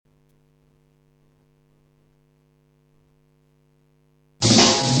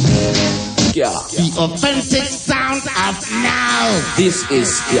Ska. The authentic sound of now. This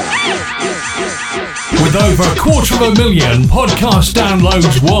is Ska. With over 250,000 podcast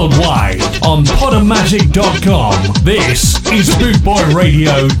downloads worldwide on Podomatic.com, this is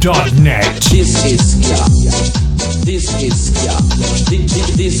BootboyRadio.net. This is Ska. This is Ska.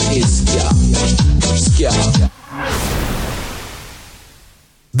 This is Ska. Ska.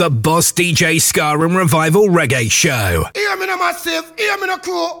 The Boss DJ Ska and Revival Reggae Show. Hear me no massive, hear me no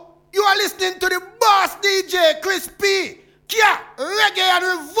crew. You are listening to the Boss DJ Chris P. Kia Reggae and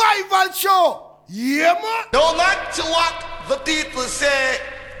Revival Show. Yeah, man. No matter what the people say,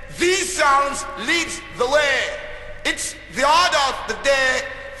 these sounds leads the way. It's the order of the day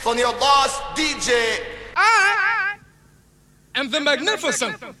from your Boss DJ. I am the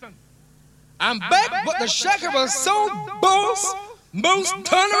Magnificent. I'm back with the Shackable Soul Boss, most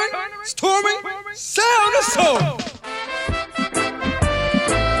thundering, storming, sound of soul.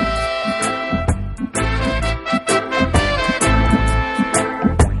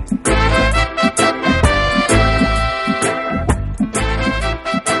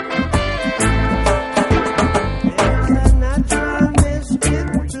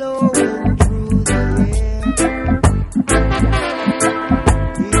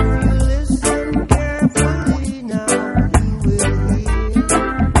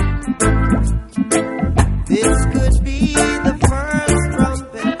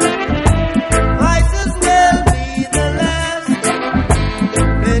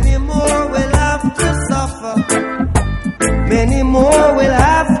 Many more will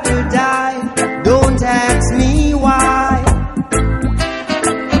have to die. Don't ask me why.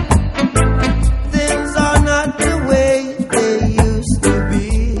 Things are not the way they used to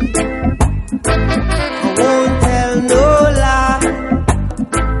be. I won't tell no lie.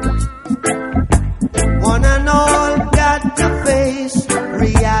 One and all got to face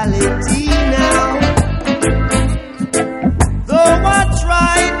reality now. Though I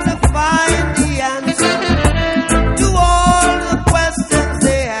tried to find the answer to all the questions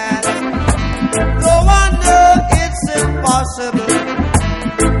they ask, though I know it's impossible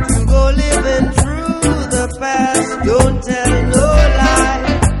to go living through the past. Don't tell no lie.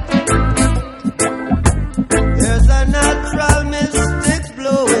 There's a natural mystic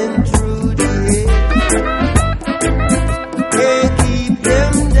blowing through the air. Can't keep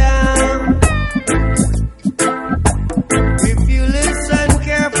them down. If you listen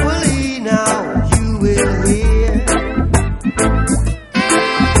carefully now, you will hear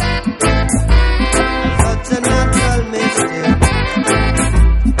such a natural mystic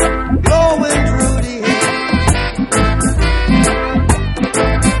blowing through the air.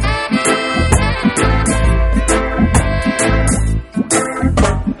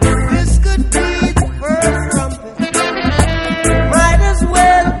 This could be the first trumpet, might as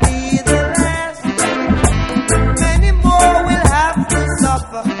well be the last. Many more will have to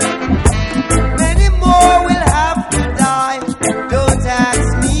suffer. Many more will have to die. Don't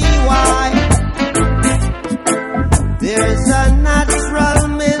ask me why. There's a natural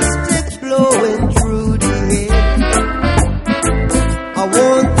mystic blowing through the air. I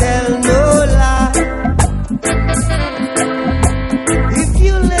won't tell no lie. If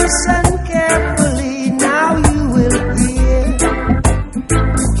you listen carefully, now you will hear.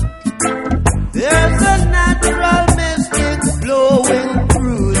 There's a natural mystic blowing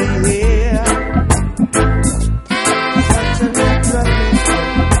through the air. Such a natural mystic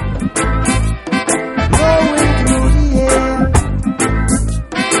blowing through the air.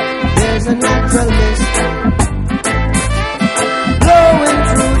 There's a natural mystic blowing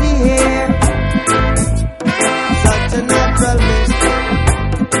through the air. Such a natural mystic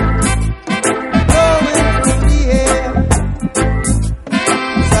blowing through the air.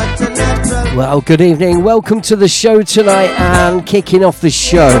 Such a natural. Well, good evening. Welcome to the show tonight, and kicking off the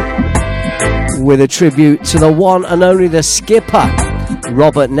show with a tribute to the one and only the skipper,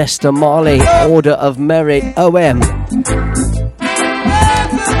 Robert Nesta Marley, Order of Merit OM,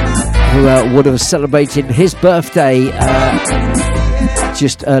 who would have celebrated his birthday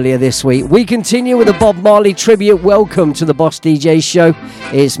just earlier this week. We continue with a Bob Marley tribute. Welcome to the Boss DJ Show.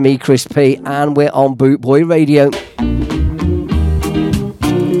 It's me, Chris P, and we're on Bootboy Radio.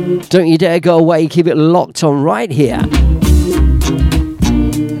 Don't you dare go away. Keep it locked on right here.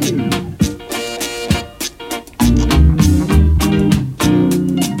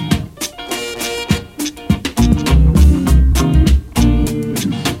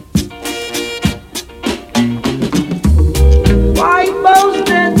 Why boast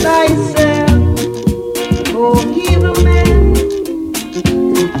in thyself, O evil man?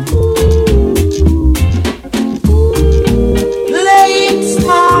 Playing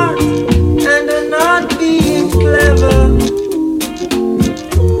smart and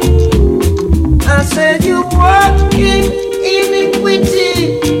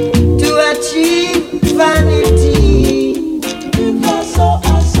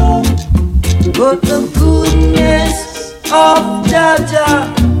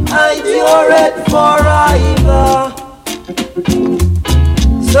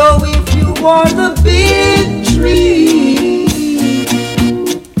for the big tree.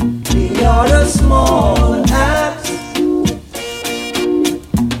 We are the small axe,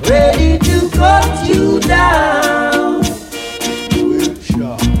 ready to cut you down,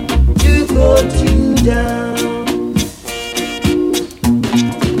 to cut you down.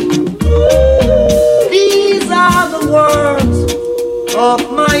 These are the words of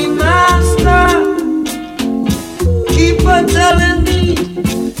my master. Keep on telling me,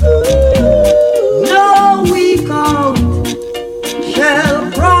 no weak out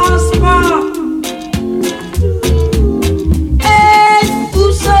shall prosper, and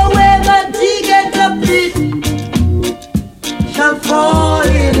whosoever diggeth a pit shall fall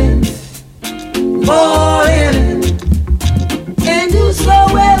in it, fall in it, and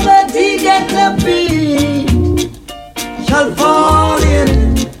whosoever diggeth a pit shall fall in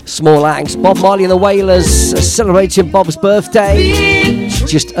it. Small acts, Bob Marley and the Wailers celebrating Bob's birthday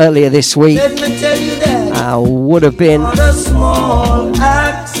just earlier this week. Let me tell you that Would have been the small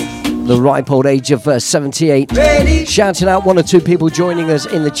acts, the ripe old age of 78. ready. Shouting out one or two people joining us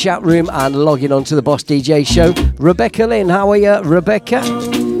in the chat room and logging on to the Boss DJ show. Rebecca Lynn, how are you, Rebecca?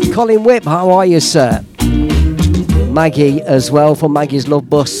 Colin Whip, how are you, sir? Maggie as well from Maggie's Love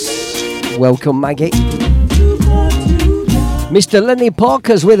Bus. Welcome, Maggie. Mr. Lenny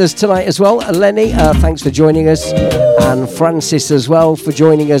Parker's with us tonight as well. Lenny, thanks for joining us. And Francis as well for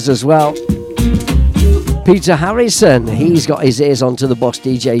joining us as well. Peter Harrison, he's got his ears onto the Boss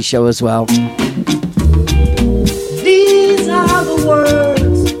DJ show as well. These are the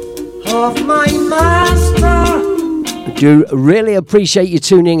words of my master. Do really appreciate you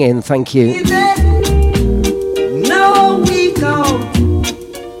tuning in. Thank you. No weak out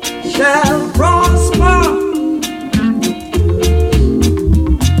shall prosper,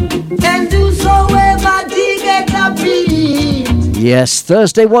 and whosoever diggeth a pit. Yes,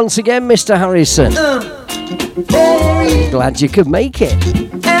 Thursday once again, Mr. Harrison. Glad you could make it.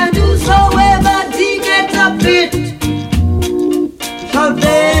 And whosoever diggeth a pit shall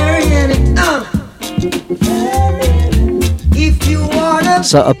bury in it. If you wanna.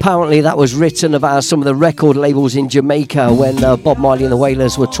 So apparently that was written about some of the record labels in Jamaica when Bob Marley and the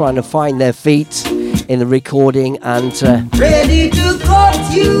Wailers were trying to find their feet in the recording and ready to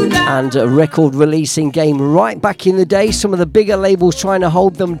cut you down. and record releasing game right back in the day. Some of the bigger labels trying to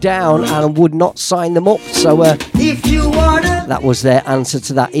hold them down and would not sign them up. So if you wanna, that was their answer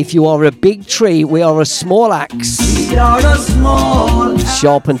to that. If you are a big tree, we are a small axe. we are a small axe,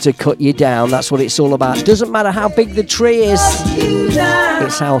 Sharpened to cut you down. That's what it's all about. Doesn't matter how big the tree is. you down.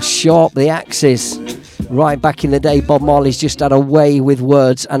 It's how sharp the axe is. Right back in the day, Bob Marley's just had a way with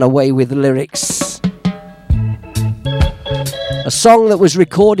words and a way with lyrics. A song that was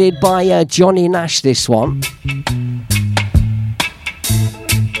recorded by Johnny Nash, this one.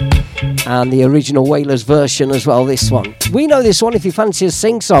 And the original Wailers version as well, this one. We know this one if you fancy a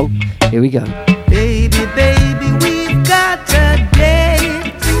sing-song. Here we go. Baby, baby, we've got a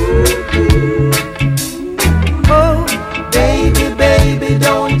date. Oh, baby, baby,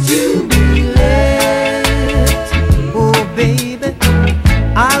 don't you be late. Oh, baby,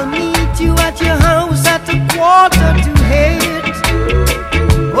 I'll meet you at your house at 7:45.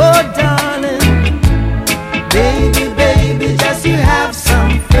 Oh, darling, baby, baby, just you have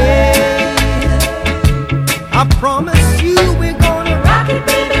some faith. I promise you we're gonna rock it,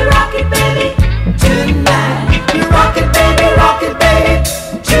 baby, tonight. You rock it, baby,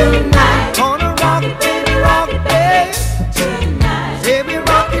 tonight. Gonna rock it, baby, tonight. Say we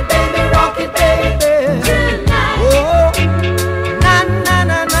rock it, baby.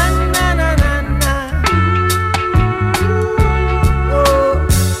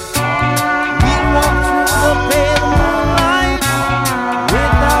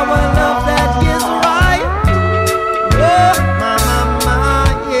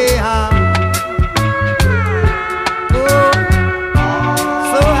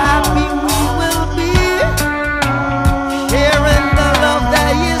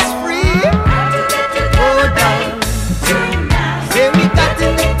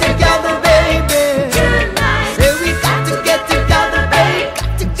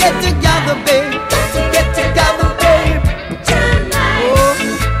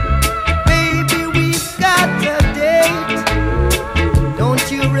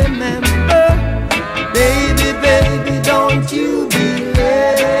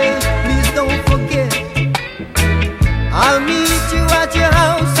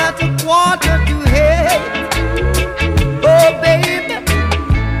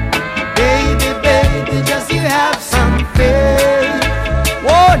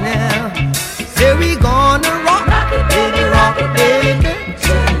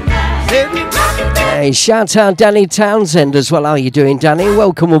 Hey, shout out Danny Townsend as well. How are you doing, Danny?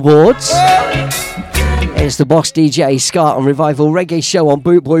 Welcome aboard. It's the Boss DJ Ska and Revival Reggae Show on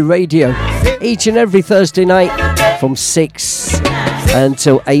Bootboy Radio each and every Thursday night from 6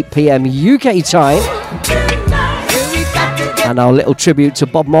 until 8 p.m. UK time. And our little tribute to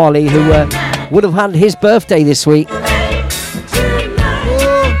Bob Marley, who would have had his birthday this week.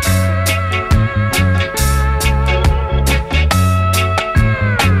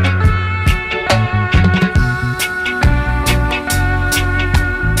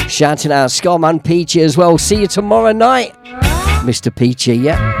 Shouting out Scarman Peachy as well. See you tomorrow night, Mr. Peachy,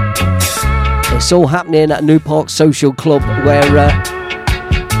 yeah. It's all happening at New Park Social Club,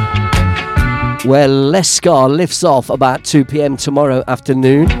 where Les Scar lifts off about 2 p.m. tomorrow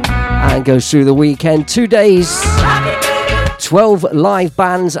afternoon and goes through the weekend. 2 days, 12 live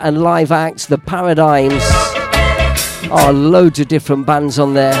bands and live acts. The Paradigms. Oh, loads of different bands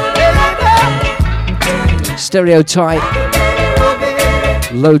on there. Stereotype.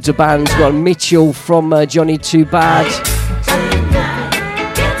 Loads of bands. Got Mitchell from Johnny Too Bad.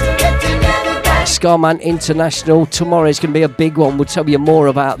 Scarman International. Tomorrow is going to be a big one. We'll tell you more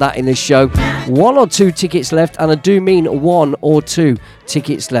about that in the show. 1 or 2 tickets left, and I do mean 1 or 2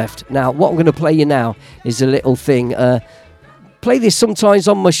 tickets left. Now, what I'm going to play you now is a little thing. Play this sometimes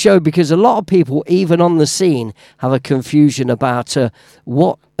on my show because a lot of people, even on the scene, have a confusion about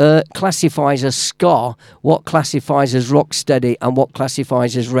what classifies as ska, what classifies as rocksteady, and what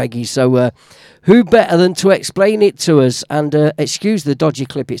classifies as reggae. So who better than to explain it to us? And excuse the dodgy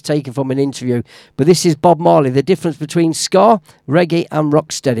clip, it's taken from an interview, but this is Bob Marley, the difference between ska, reggae and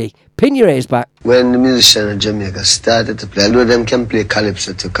rocksteady. Pin your ears back. When the musicians in Jamaica started to play, although them can play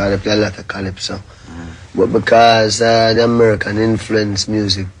calypso too, because they play a lot of calypso. But because the American influence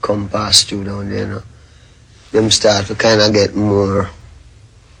music come past through down there, you know, them start to kind of get more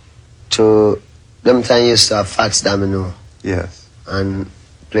to them time used to have Fats Domino. Yes. And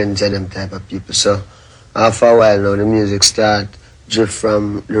plenty of them type of people. So after a while now the music start drift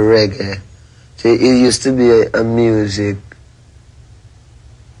from the reggae. So it used to be a music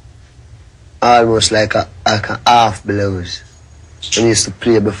almost like a half blues. They used to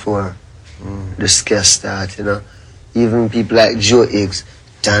play before the ska start, you know. Even people like Joe Higgs,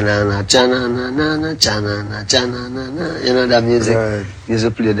 Janana, Janana, Nana, Janana, Janana, you know that music? Right. Used to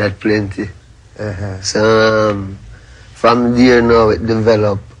play that plenty. So from there now it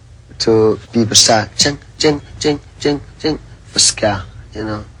developed to people start ching, ching, ching, ching, ching for ska, you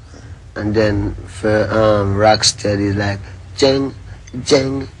know. And then for rocksteady like jing,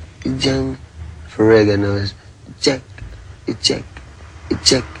 jing, jing. For reggae now it's check, check,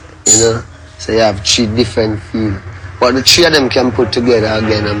 check, you know. So you have 3 different feels. But the 3 of them can put together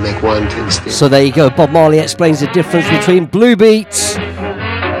again and make one thing still. So there you go. Bob Marley explains the difference between blue beats,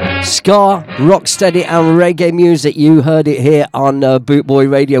 ska, rocksteady and reggae music. You heard it here on Bootboy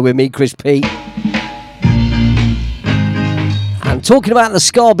Radio with me, Chris P. And talking about the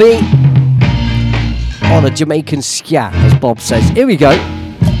ska beat on a Jamaican scat, as Bob says. Here we go.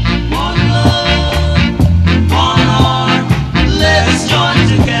 Let's join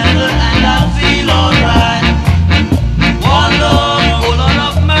together and I'll feel alright. One Lord, oh Lord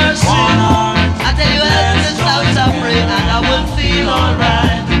of mercy. I tell you, help me stop suffering and I will feel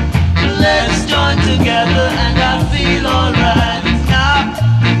alright. Let's join together and I'll feel alright. Now,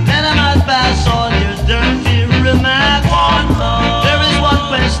 let them out pass all your dirty remarks. There is one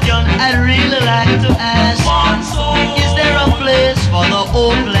question I'd really like to ask. Is there a place for the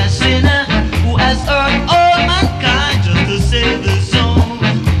hopeless sinner who has hurt all mankind just to save the soul?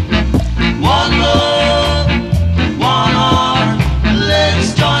 One love, one heart,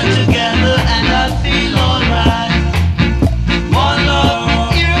 let's join together and I'll feel alright. One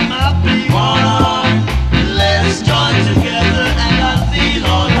love, hear my plea. One heart, let's join together and I'll feel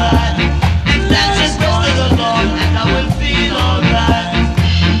alright. Let's just praise the Lord and I will feel alright.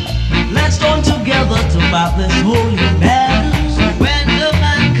 Let's join together to fight this holy battle. When the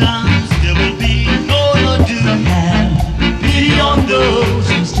man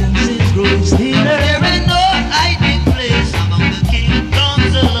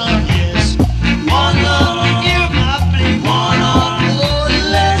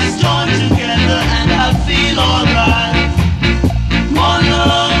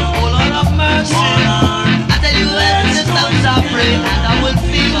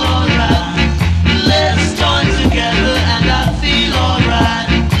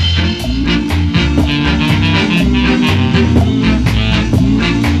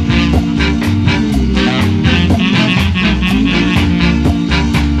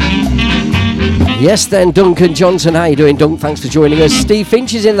Yes, then, Duncan Johnson. How you doing, Dunk? Thanks for joining us. Steve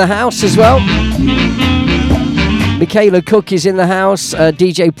Finch is in the house as well. Michaela Cook is in the house.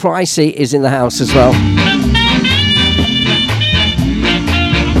 DJ Pricey is in the house as well.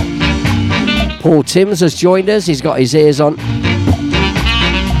 Paul Timms has joined us. He's got his ears on.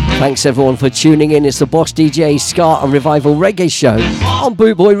 Thanks everyone for tuning in. It's the Boss DJ Ska and Revival Reggae Show on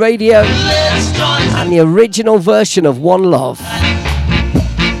Bootboy Radio. And the original version of One Love.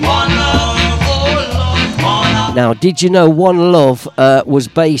 Now, did you know One Love was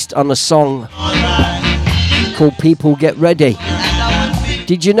based on a song called People Get Ready?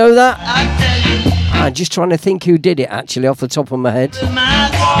 Did you know that? I'm just trying to think who did it actually off the top of my head.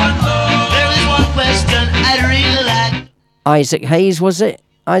 Isaac Hayes, was it?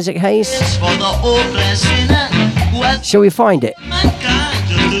 Isaac Hayes? Shall we find it?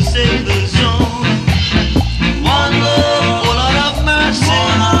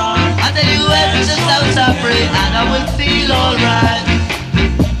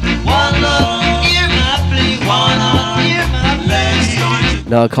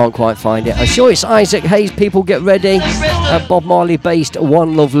 No, I can't quite find it. I'm sure it's Isaac Hayes, People Get Ready. Bob Marley based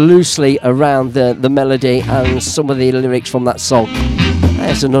One Love loosely around the melody and some of the lyrics from that song.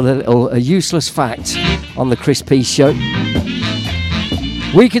 There's another little useless fact on the Chris P Show.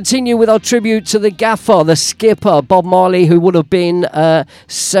 We continue with our tribute to the gaffer, the skipper, Bob Marley, who would have been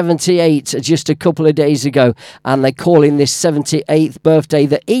 78 just a couple of days ago. And they're calling this 78th birthday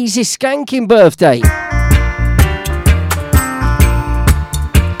the Easy Skanking birthday.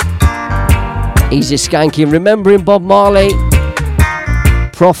 Easy Skanking, remembering Bob Marley,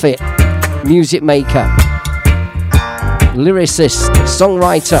 prophet, music maker, lyricist,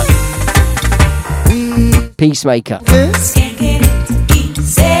 songwriter, peacemaker.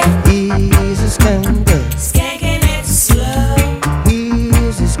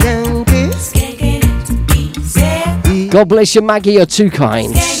 God bless you, Maggie, you're too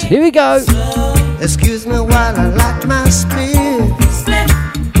kind. Here we go. Excuse me while I light my spit.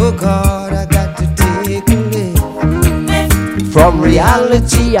 Oh God, I got to take a lift. From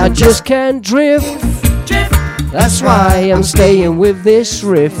reality, I just can't drift. That's why I'm staying with this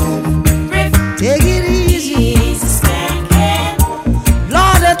riff. Take it easy.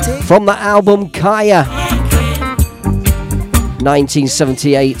 Lord, take From the album Kaya,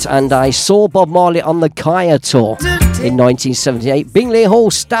 1978, and I saw Bob Marley on the Kaya tour in 1978, Bingley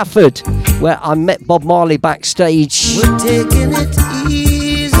Hall, Stafford, where I met Bob Marley backstage. We're taking it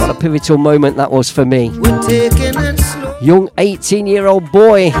easy. What a pivotal moment that was for me. We're taking it slow. Young 18-year-old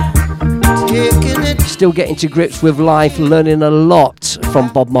boy, Taking it still getting to grips with life, learning a lot from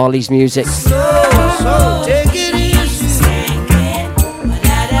Bob Marley's music. slow. Take it easy.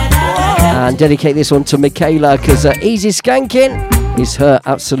 And dedicate this one to Michaela, because Easy Skanking is her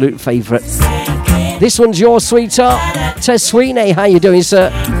absolute favourite. This one's yours, sweetheart. Tess Sweeney, how you doing,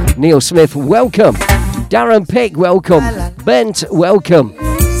 sir? Neil Smith, welcome. Darren Pick, welcome. Bent, welcome.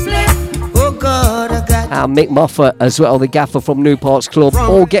 Oh God, I got And Mick Moffat as well, the gaffer from New Parks Club,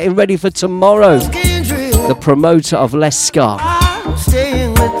 all getting ready for tomorrow. The promoter of Les Scar.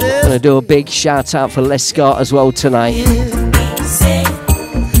 staying with this. Gonna do a big shout out for Les Scar as well tonight.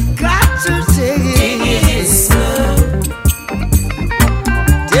 Got to take it easy.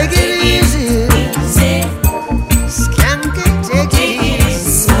 Take it easy. Skank it, take it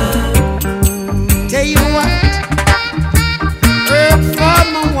easy. Tell you what, herb for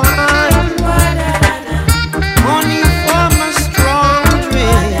my wine, honey for my strong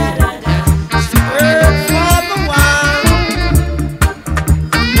drink. Herb for my wine,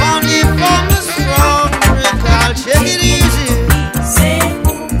 honey for my strong drink. I'll take it easy.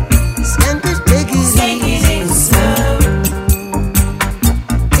 Skank it, take it easy.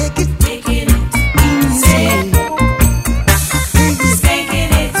 Take it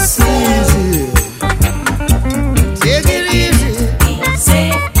easy. Take it easy.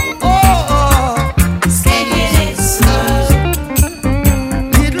 Oh,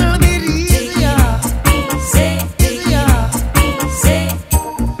 little bit easier.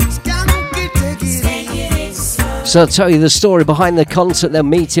 Skank it, take it easy. So I'll tell you the story behind the concert. They're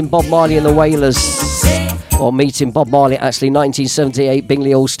meeting Bob Marley and the Wailers. Or meeting Bob Marley, actually, 1978,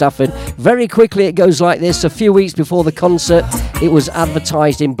 Bingley Hall, Stafford. Very quickly, it goes like this. A few weeks before the concert, it was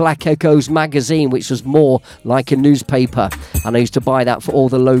advertised in Black Echoes magazine, which was more like a newspaper. And I used to buy that for all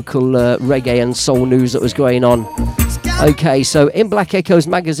the local reggae and soul news that was going on. Okay, so in Black Echoes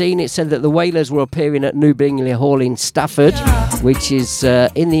magazine, it said that the Wailers were appearing at New Bingley Hall in Stafford, which is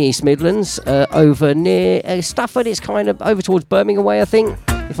in the East Midlands, over near Stafford. It's kind of over towards Birmingham way, I think.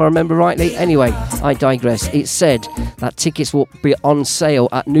 if I remember rightly. Anyway, I digress. It said that tickets will be on sale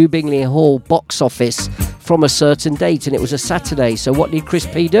at New Bingley Hall box office from a certain date, and it was a Saturday. So what did Chris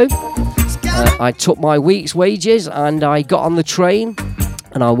P do? I took my week's wages and I got on the train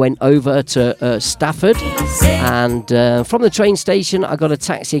and I went over to Stafford, and from the train station I got a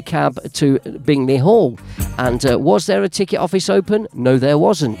taxi cab to Bingley Hall. And was there a ticket office open? No, there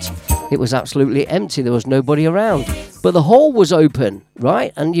wasn't. It was absolutely empty. There was nobody around. But the hall was open,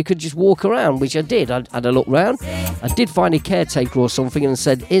 right? And you could just walk around, which I did. I had a look round. I did find a caretaker or something and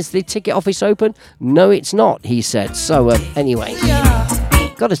said, "Is the ticket office open?" "No, it's not," he said. So anyway,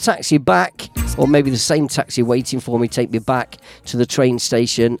 got a taxi back, or maybe the same taxi waiting for me, take me back to the train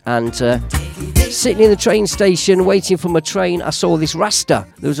station. And sitting in the train station waiting for my train, I saw this Rasta.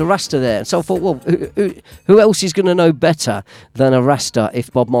 There was a Rasta there. And so I thought, well, who else is going to know better than a Rasta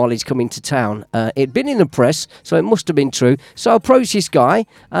if Bob Marley's coming to town? It'd been in the press, so it must have been true. So I approached this guy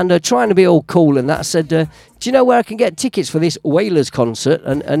and trying to be all cool and that, I said, do you know where I can get tickets for this Wailers concert?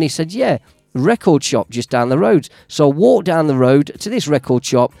 And he said, yeah, record shop just down the road. So I walked down the road to this record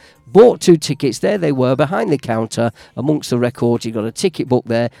shop, bought 2 tickets. There they were behind the counter amongst the records. You got a ticket book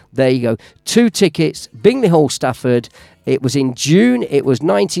there. There you go. 2 tickets, Bingley Hall, Stafford. It was in June. It was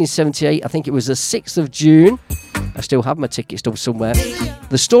 1978. I think it was the 6th of June. I still have my ticket stub somewhere.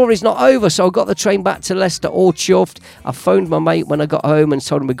 The story's not over, so I got the train back to Leicester all chuffed. I phoned my mate when I got home and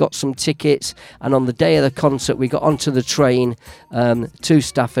told him we got some tickets. And on the day of the concert, we got onto the train to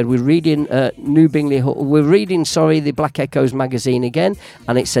Stafford. We're reading New Bingley Hall. We're reading, the Black Echoes magazine again,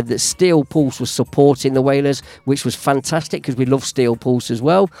 and it said that Steel Pulse was supporting the Wailers, which was fantastic because we love Steel Pulse as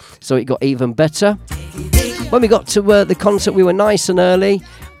well. So it got even better. When we got to the concert, we were nice and early,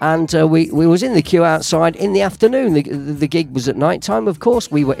 and we was in the queue outside in the afternoon. The gig was at night time, of course.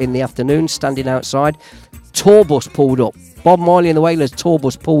 We were in the afternoon, standing outside. Tour bus pulled up. Bob Marley and the Wailers tour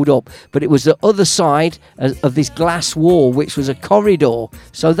bus pulled up, but it was the other side of this glass wall, which was a corridor.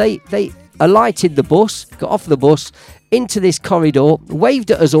 So they alighted the bus, got off the bus, into this corridor,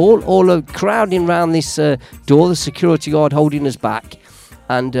 waved at us all crowding round this door, the security guard holding us back.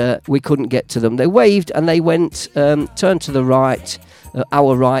 And we couldn't get to them. They waved and they went, turned to the right,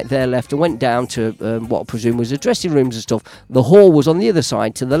 our right, their left, and went down to what I presume was the dressing rooms and stuff. The hall was on the other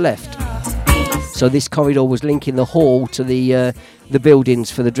side to the left. So this corridor was linking the hall to the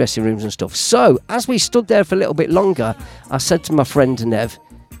buildings for the dressing rooms and stuff. So as we stood there for a little bit longer, I said to my friend Nev,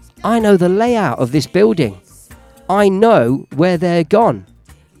 I know the layout of this building. I know where they're gone.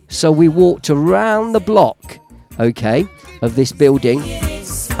 So we walked around the block, of this building,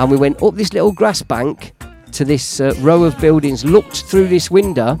 and we went up this little grass bank to this row of buildings, looked through this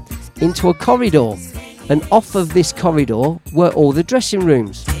window into a corridor, and off of this corridor were all the dressing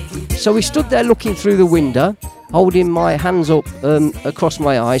rooms. So we stood there looking through the window, holding my hands up across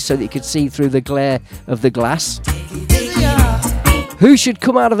my eyes so that you could see through the glare of the glass. Who should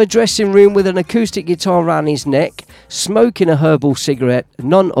come out of a dressing room with an acoustic guitar around his neck, smoking a herbal cigarette?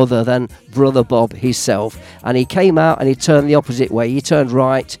 None other than Brother Bob himself. And he came out and he turned the opposite way. He turned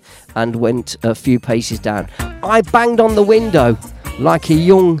right and went a few paces down. I banged on the window like a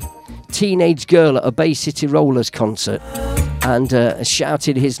young teenage girl at a Bay City Rollers concert and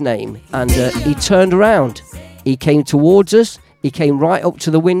shouted his name. And he turned around. He came towards us. He came right up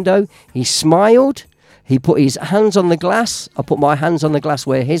to the window. He smiled. He put his hands on the glass. I put my hands on the glass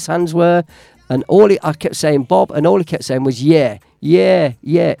where his hands were. And I kept saying, Bob, and all he kept saying was, yeah,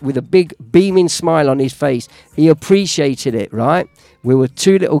 with a big beaming smile on his face. He appreciated it, right? We were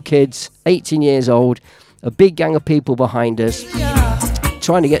 2 little kids, 18 years old, a big gang of people behind us,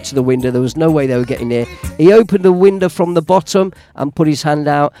 trying to get to the window. There was no way they were getting there. He opened the window from the bottom and put his hand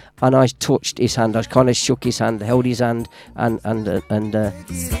out, and I touched his hand. I kind of shook his hand, held his hand, and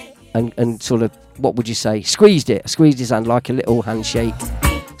sort of, what would you say, squeezed it. I squeezed his hand like a little handshake.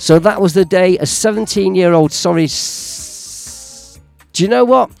 So that was the day a 17-year-old, do you know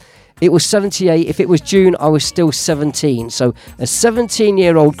what? It was 78. If it was June, I was still 17. So a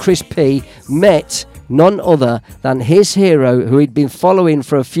 17-year-old Chris P met none other than his hero, who he'd been following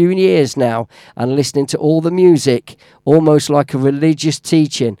for a few years now and listening to all the music, almost like a religious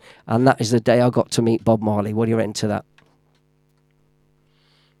teaching. And that is the day I got to meet Bob Marley. What do you reckon to that?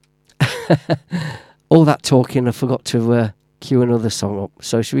 All that talking, I forgot to cue another song up.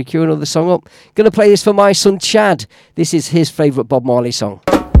 So should we cue another song up? Going to play this for my son Chad. This is his favourite Bob Marley song.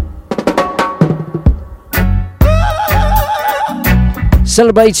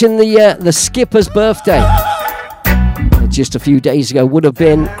 Celebrating the skipper's birthday. Just a few days ago, would have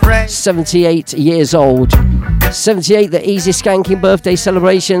been 78 years old. 78, the Easy Skanking birthday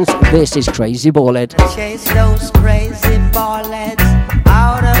celebrations. This is Crazy Ballhead. Chase those crazy ballheads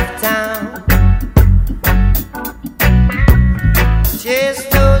out of town. Chase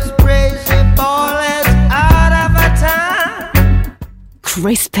those crazy ballheads out of a town.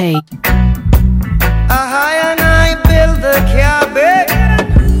 Crispy. A high and I build the cabin.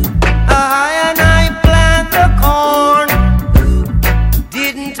 A high and I plant the corn.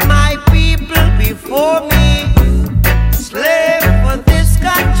 Didn't my people before me slave for this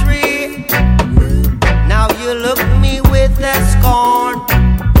country? Now you look me with a scorn.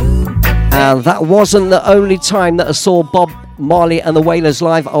 And that wasn't the only time that I saw Bob Marley and the Wailers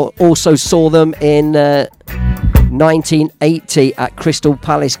live. I also saw them in 1980 at Crystal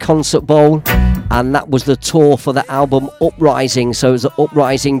Palace Concert Bowl, and that was the tour for the album Uprising. So it was the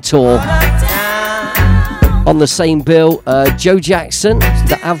Uprising tour. On the same bill, Joe Jackson,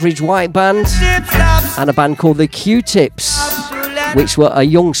 the Average White Band, and a band called the Q-Tips, which were a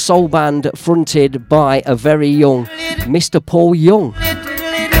young soul band fronted by a very young Mr. Paul Young.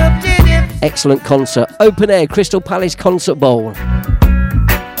 Excellent concert. Open air, Crystal Palace Concert Bowl.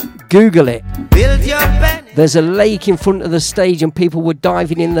 Google it. There's a lake in front of the stage and people were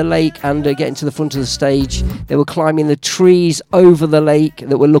diving in the lake and getting to the front of the stage. They were climbing the trees over the lake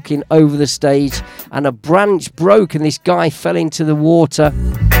that were looking over the stage, and a branch broke and this guy fell into the water.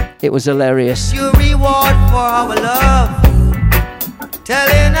 It was hilarious. You reward for our love,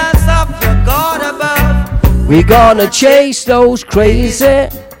 telling us of your God above. We're gonna chase those crazy,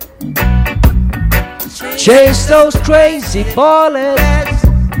 chase those crazy ballheads,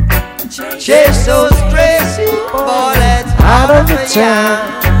 chase those crazy ballheads out of the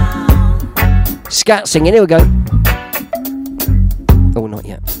town. Scat singing, here we go. Oh, not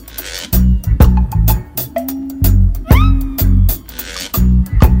yet.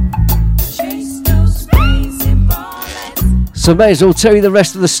 So may as well tell you the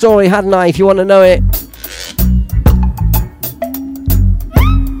rest of the story, hadn't I, if you want to know it.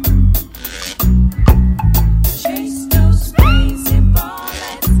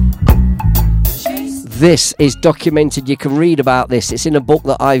 This is documented. You can read about this. It's in a book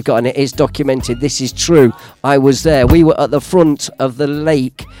that I've got and it is documented. This is true. I was there. We were at the front of the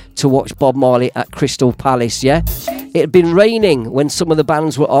lake to watch Bob Marley at Crystal Palace, yeah? It had been raining when some of the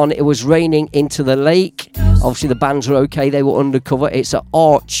bands were on. It was raining into the lake. Obviously the bands were okay. They were undercover. It's an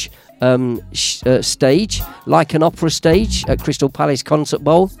arch stage, like an opera stage at Crystal Palace Concert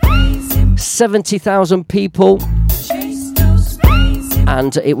Bowl. 70,000 people.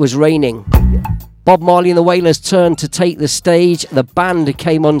 And it was raining. Bob Marley and the Wailers turned to take the stage. The band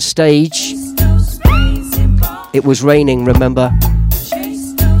came on stage. It was raining, remember?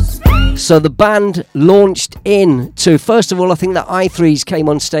 So the band launched into, first of all, I think the I3s came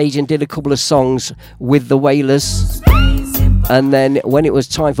on stage and did a couple of songs with the Wailers. And then when it was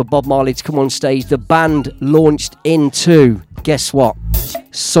time for Bob Marley to come on stage, the band launched into, guess what?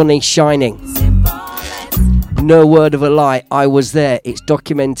 Sunny Shining. No word of a lie, I was there. It's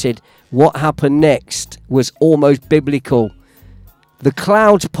documented. What happened next was almost biblical. The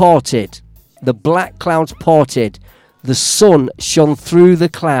clouds parted. The black clouds parted. The sun shone through the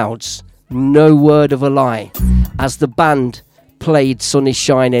clouds. No word of a lie. As the band played Sun is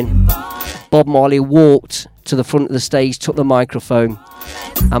Shining, Bob Marley walked to the front of the stage, took the microphone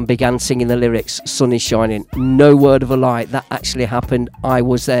and began singing the lyrics, Sun is Shining. No word of a lie. That actually happened. I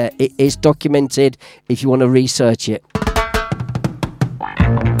was there. It is documented if you want to research it.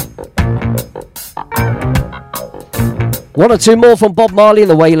 One or two more from Bob Marley and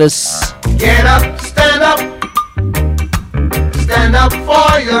the Wailers. Get up, stand up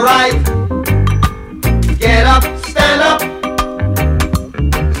for your right. Get up, stand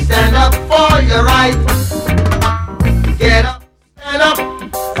up for your right. Get up, stand up.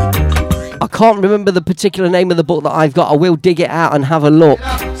 I can't remember the particular name of the book that I've got. I will dig it out and have a look.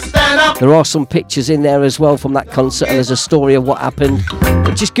 There are some pictures in there as well from that concert, and there's a story of what happened.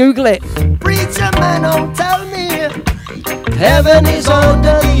 But just Google it. Preacher man, don't tell me heaven is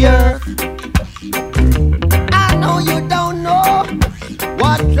under the earth. I know you don't know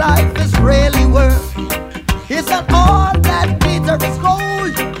what life is really worth. It's not all that glitters is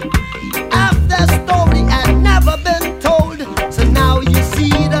gold. Half the story had never been told. So now you see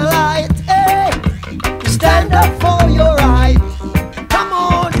the light. Hey, stand up for your right. Come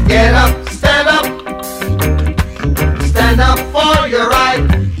on, get up, stand up for your right.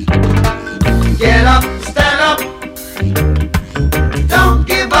 Get up, stand up. Don't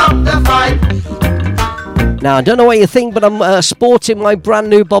give up the fight. Now, I don't know what you think, but I'm sporting my brand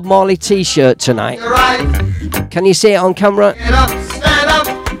new Bob Marley t-shirt tonight. Right. Can you see it on camera? Get up, stand up.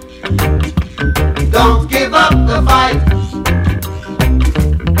 Don't give up up the fight.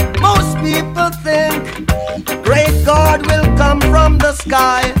 Most people think great God will come from the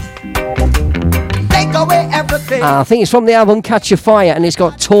sky, take away everything. I think it's from the album Catch a Fire, and it's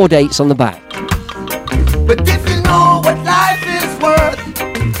got tour dates on the back. But if you know what life is worth,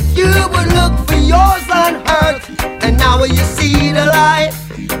 you would look for yours on earth. And now when you see the light,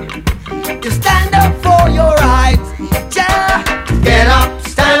 you stand up for your rights. Yeah. Get up,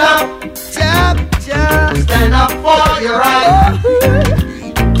 stand up, yeah. Stand up for your rights.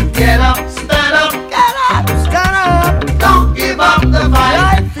 Get up, stand up, get up, stand up. Don't give up the fight.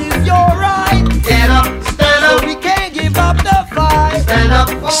 Life is your right. Get up, stand up. So we can't give up the fight. Stand up.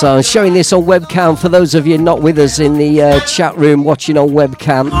 So I'm showing this on webcam for those of you not with us in the chat room watching on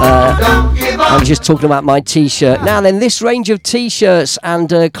webcam. I'm just talking about my t-shirt. Now then, this range of t-shirts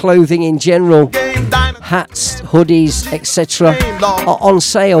and clothing in general, hats, hoodies, etc. are on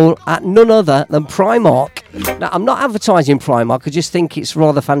sale at none other than Primark. Now, I'm not advertising Primark, I just think it's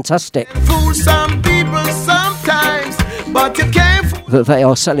rather fantastic Fool some people sometimes, but you can't fool that they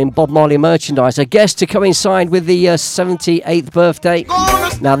are selling Bob Marley merchandise, I guess to coincide with the 78th birthday.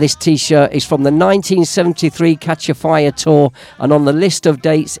 Now, this t-shirt is from the 1973 Catch a Fire tour, and on the list of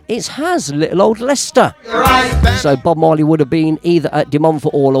dates, it has little old Leicester. So Bob Marley would have been either at De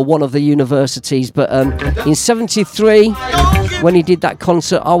Montfort Hall or one of the universities, but in 73, when he did that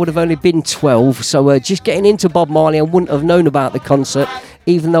concert, I would have only been 12, so just getting into Bob Marley, I wouldn't have known about the concert,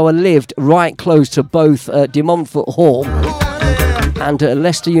 even though I lived right close to both De Montfort Hall and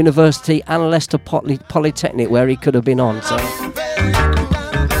Leicester University and Leicester Polytechnic, where he could have been on. So.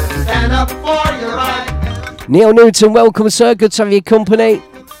 stand up for your right. Neil Newton, welcome, sir. Good to have your company.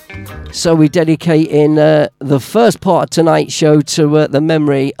 So we're dedicating the first part of tonight's show to the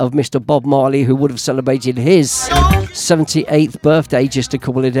memory of Mr. Bob Marley, who would have celebrated his 78th birthday just a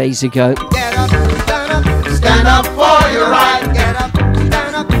couple of days ago. Get up, stand up for your right. Get up,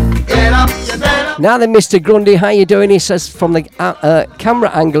 stand up, get up, stand up. Now then, Mr. Grundy, how you doing? He says from the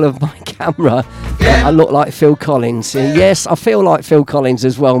camera angle of my camera, I look like Phil Collins. Yes, I feel like Phil Collins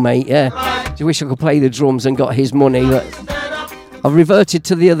as well, mate. Yeah, I wish I could play the drums and got his money, but I've reverted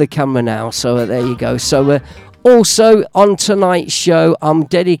to the other camera now, so there you go. So also on tonight's show, I'm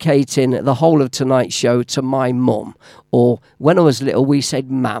dedicating the whole of tonight's show to my mum, or when I was little we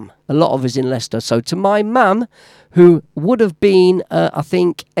said mam, a lot of us in Leicester. So to my mam, who would have been I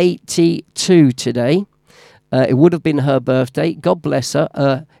think 82 today. It would have been her birthday. God bless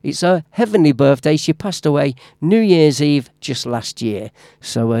her. It's her heavenly birthday. She passed away New Year's Eve just last year.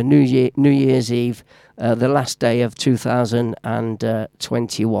 So New Year's Eve, the last day of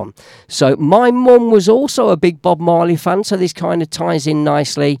 2021. So my mum was also a big Bob Marley fan, so this kind of ties in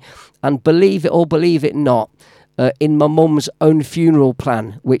nicely. And believe it or believe it not, in my mum's own funeral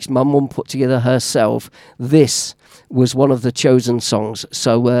plan, which my mum put together herself, this was one of the chosen songs.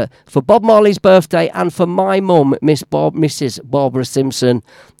 So for Bob Marley's birthday and for my mum, Mrs. Barbara Simpson,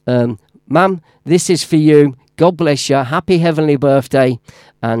 ma'am, this is for you. God bless you. Happy heavenly birthday.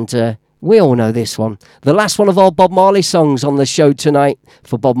 And we all know this one. The last one of our Bob Marley songs on the show tonight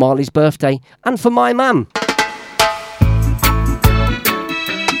for Bob Marley's birthday and for my mum.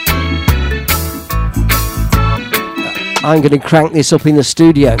 I'm going to crank this up in the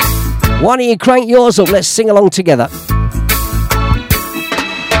studio. Why don't you crank yours up? Let's sing along together.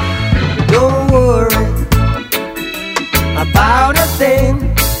 Don't worry about a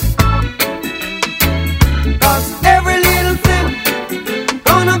thing, 'cause every little thing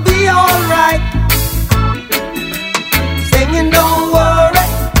gonna be alright. Singing don't worry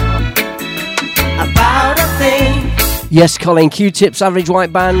about a thing. Yes, Colin, Q-Tip's Average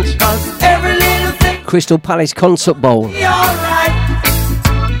White Band. 'Cause every little thing Crystal Palace Concert Bowl. be alright.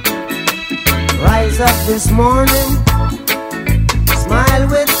 Rise up this morning, smile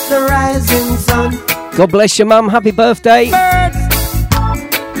with the rising sun. God bless you, mum. Happy birthday. Birds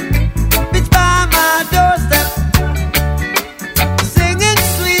pitch by my doorstep, singing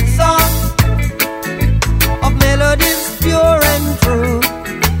sweet songs of melodies pure and true,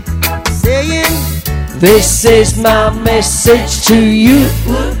 saying, This is my message to you.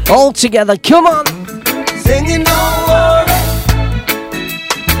 All together, come on. singing don't worry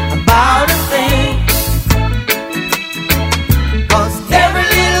about a thing, 'cause every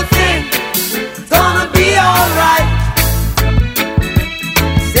little thing gonna be alright.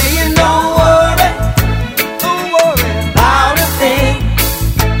 Saying don't worry about a thing,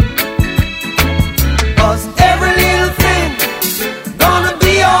 'cause every little thing gonna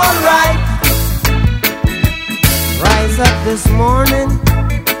be alright. Rise up this morning,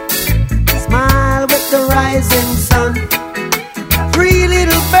 smile with the rising sun. Three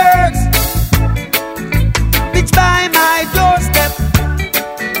little birds sits by my doorstep,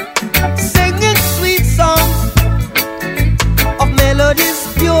 singing sweet songs of melodies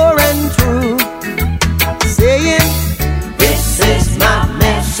pure and true, saying, this is my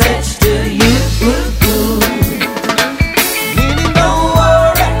message to you. Meaning don't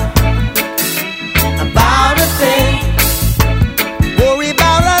worry about a thing. Worry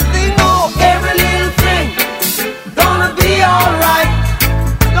about a thing, oh, every little thing gonna be alright.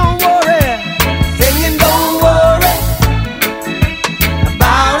 Don't worry, singing don't worry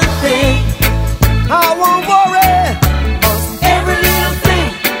about a thing. I won't worry, 'cause every little thing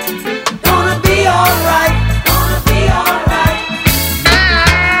gonna be alright.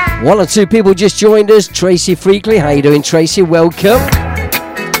 One or two people just joined us. Tracy Freakley, how you doing, Tracy? Welcome.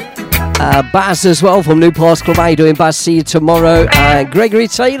 Baz as well from New Pass Club. How you doing, Baz? See you tomorrow. And Gregory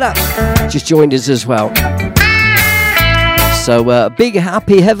Taylor just joined us as well. So big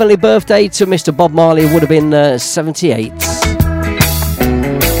happy heavenly birthday to Mr. Bob Marley. Would have been 78.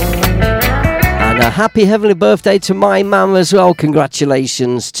 And a happy heavenly birthday to my mum as well.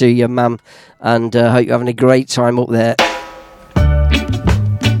 Congratulations to your mum, and hope you're having a great time up there.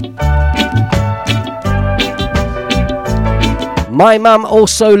 My mum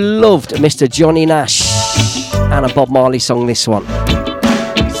also loved Mr. Johnny Nash, and a Bob Marley song, this one.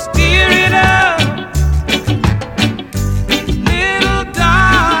 Steer it up, little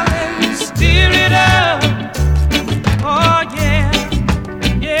darling, steer it up. Oh yeah,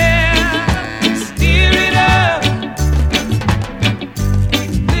 yeah, steer it up,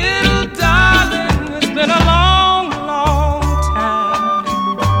 little darling. It's been a long, long time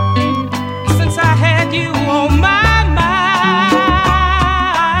since I had you on my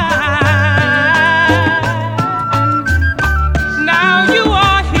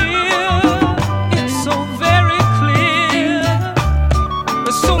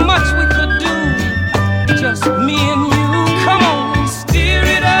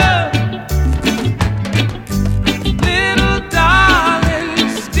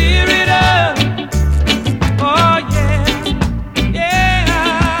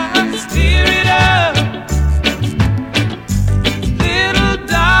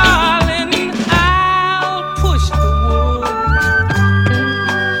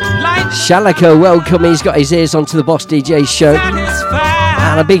Shalaka, welcome. He's got his ears onto the Boss DJ show.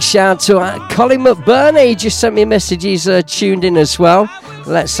 And a big shout to Colin McBurney. He just sent me a message. He's tuned in as well.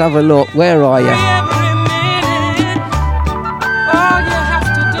 Let's have a look. Where are you?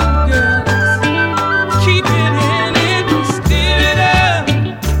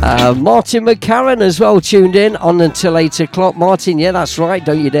 Martin McCarran as well tuned in on until 8 o'clock. Martin, yeah, that's right.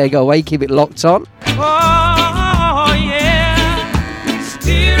 Don't you dare go away. Keep it locked on.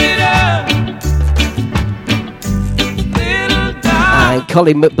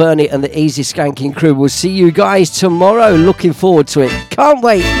 Colin McBurney and the Easy Skanking crew. We'll see you guys tomorrow. Looking forward to it. Can't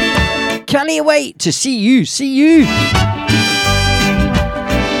wait. Can you wait to see you? See you.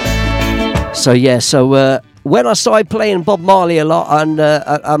 So when I started playing Bob Marley a lot, and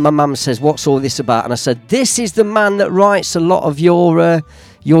my mum says, "What's all this about?" And I said, "This is the man that writes a lot of your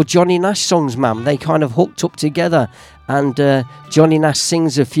Johnny Nash songs, ma'am. They kind of hooked up together." And Johnny Nash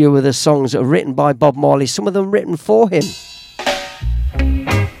sings a few of the songs that are written by Bob Marley. Some of them written for him.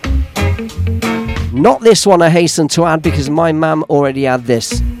 Not this one, I hasten to add, because my mum already had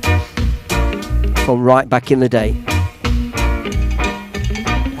this from right back in the day.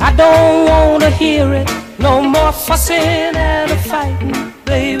 I don't want to hear it, no more fussing and a fighting,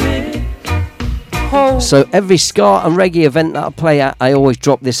 baby. Oh. So every ska and reggae event that I play at, I always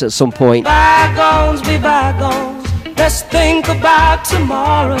drop this at some point. Bygones be bygones, let's think about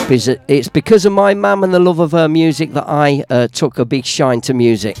tomorrow. It's because of my mum and the love of her music that I took a big shine to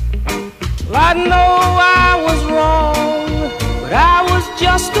music. I know I was wrong, but I was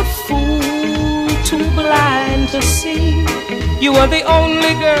just a fool, too blind to see. You were the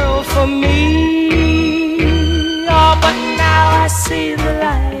only girl for me. Oh, but now I see the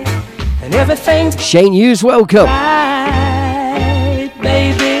light, and everything's Shane Hughes, welcome. right,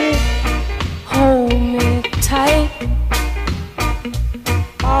 baby. Hold me tight.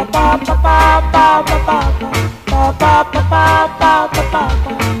 Ba ba ba ba ba ba ba ba ba ba ba ba ba.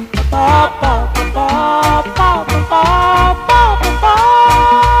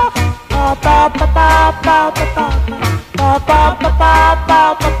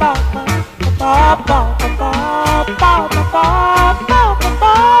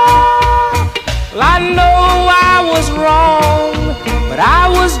 I know I was wrong, but I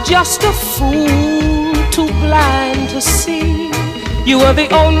was just a fool, too blind to see. You were the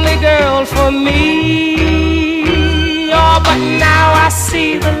only girl for me. Oh, but now I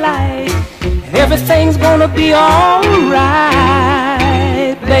see the light, everything's gonna be alright,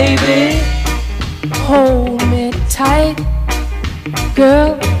 baby. Hold me tight,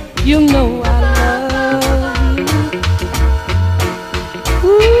 girl, you know I love you.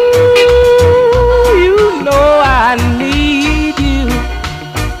 Ooh, you know I need you.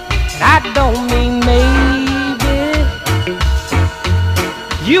 I don't mean maybe.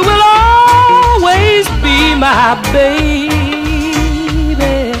 You will always be my baby.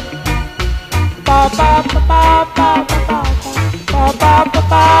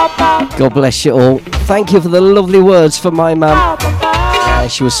 God bless you all. Thank you for the lovely words from my mum.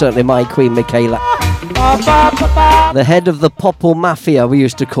 She was certainly my queen, Michaela. The head of the Popple Mafia, we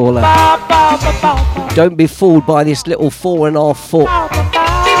used to call her. Don't be fooled by this little 4.5 foot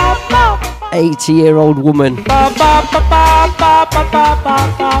 80-year-old woman.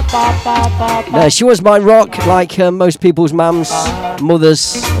 No, she was my rock, like most people's mums.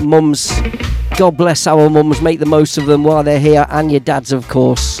 God bless our mums, make the most of them while they're here, and your dads, of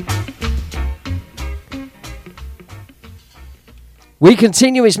course. We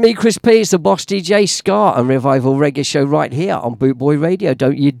continue, it's me, Chris P, it's the Boss DJ Ska and Revival Reggae Show right here on Bootboy Radio.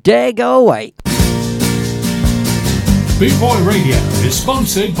 Don't you dare go away. Bootboy Radio is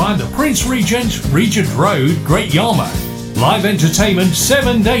sponsored by the Prince Regent, Regent Road, Great Yarmouth. Live entertainment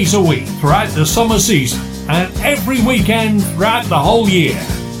 7 days a week throughout the summer season and every weekend throughout the whole year.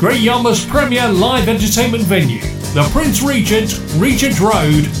 Great Yarmouth's premier live entertainment venue, the Prince Regent, Regent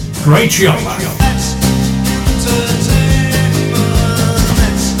Road, Great Yarmouth.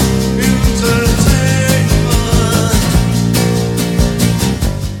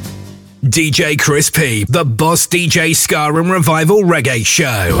 DJ Chris P, the Boss DJ Ska and Revival Reggae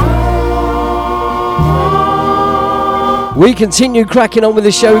Show. We continue cracking on with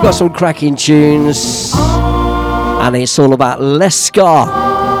the show. We've got some cracking tunes. And it's all about Leicester.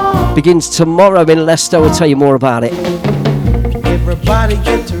 Begins tomorrow in Leicester. We'll tell you more about it. Everybody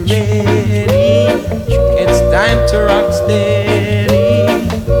get ready. It's time to rock steady.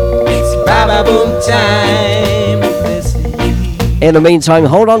 It's Baba Boom time. In the meantime,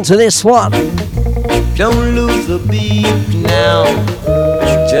 hold on to this one. Don't lose the beat now.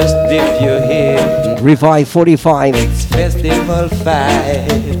 Just dip your head. Revive 45. It's Festival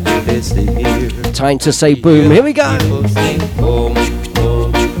 5 this year. Time to say boom. Here we go. People sing boom,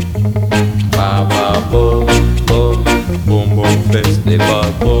 boom. Ba ba boom, boom. Boom boom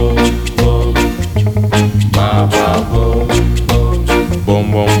festival boom, boom. Ba ba boom, boom.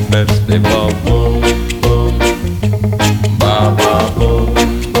 Boom boom festival boom, boom. Ba ba boom,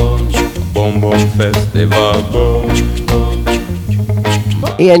 boom. Boom boom festival boom, boom.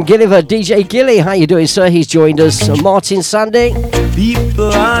 Ian Gilliver, DJ Gilly, how you doing, sir? He's joined us. Martin Sandy.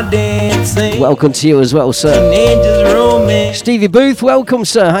 People are dancing. Welcome to you as well, sir. Teenagers roaming. Stevie Booth, welcome,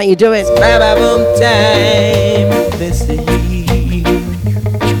 sir. How you doing? Baba boom time this year.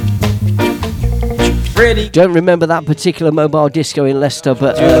 Freddie. Don't remember that particular mobile disco in Leicester,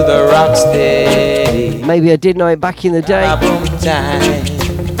 but to the rock steady. Maybe I did know it back in the day. Baba boom time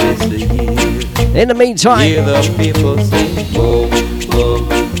this year. In the meantime, hear the people sing boom, boom.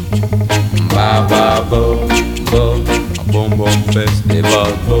 Baba boom, boom. Boom boom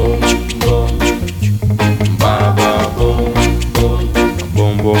festival boom, boom. Baba boom, boom.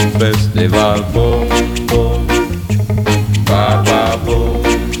 Boom boom festival boom, boom. Baba boom,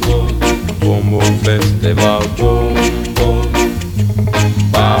 boom. Boom boom festival boom, boom.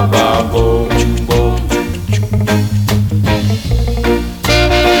 Baba boom, boom.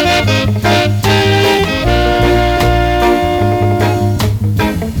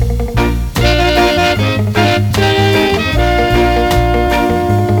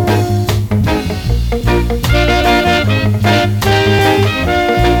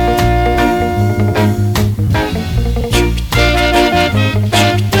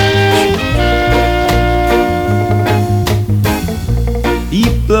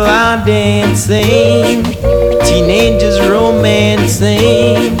 Dancing, teenagers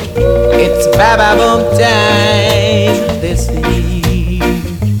romancing. It's Baba Boom time this year.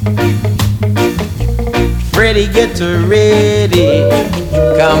 Freddie, get ready.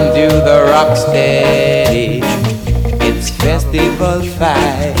 Come do the rock steady. It's Festival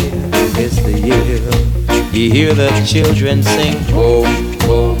 5 this year. You hear the children sing boom,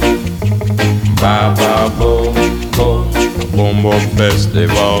 boom. Baba boom, boom. Boom boom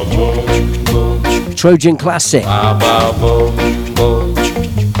festival boom, boom. Trojan Classic. Ba, ba, boom, boom.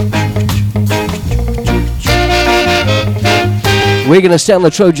 We're going to stay on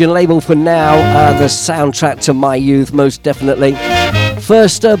the Trojan label for now. The soundtrack to my youth, most definitely.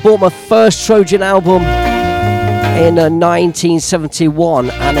 First, bought my first Trojan album in 1971,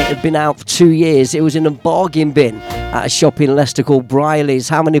 and it had been out for 2 years. It was in a bargain bin at a shop in Leicester called Briley's.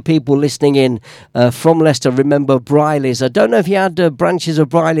 How many people listening in from Leicester remember Briley's? I don't know if you had branches of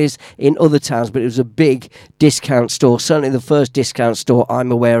Briley's in other towns, but it was a big discount store, certainly the first discount store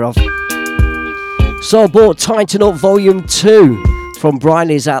I'm aware of. So I bought Tighten Up Volume 2 from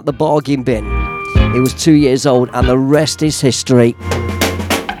Briley's at the bargain bin. It was 2 years old, and the rest is history.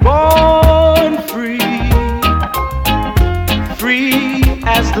 Born free, free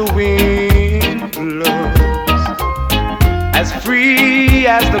as the wind blows, as free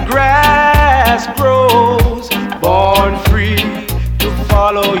as the grass grows, born free to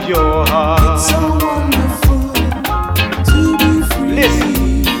follow your heart. It's so wonderful to be free.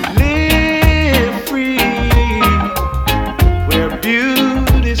 Listen, live free where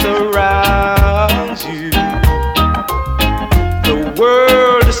beauty surrounds you. The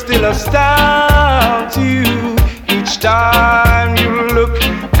world still astounds you each time you look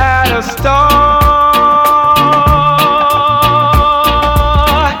at a star.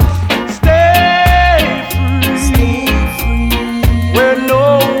 Stay free where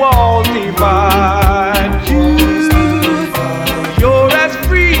no walls divide you. You're as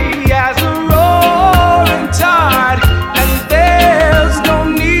free as a roaring tide, and there's no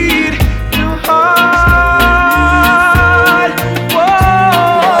need to hide.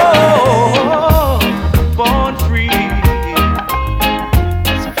 Whoa, born free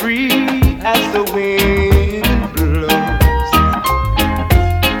as the wind blows,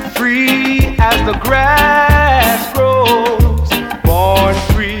 free as the grass grows, born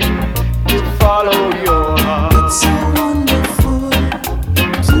free to follow your heart. It's so wonderful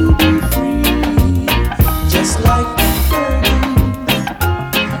to be free, just like the birds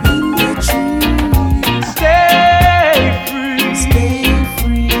in the trees. Stay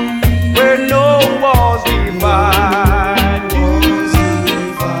free, where no walls divide you.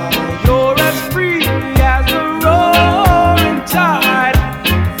 You're as free as the roaring tide,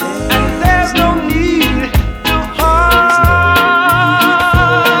 and there's no need to hide.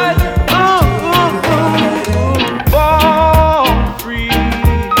 Born free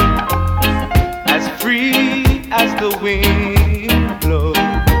as the wind blows,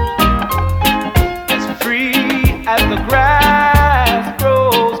 as free as the grass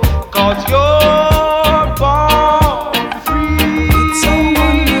grows, 'cause you're born free. It's so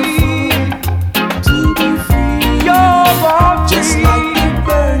wonderful to be free. You're born free, just like the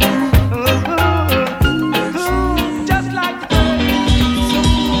bird in the tree. Just like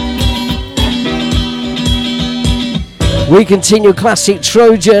We continue classic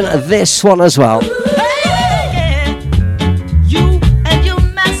Trojan, this one as well. You and your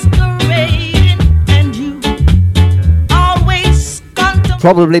masquerading, and you always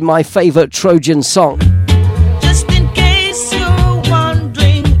Probably my favourite Trojan song. just in case you're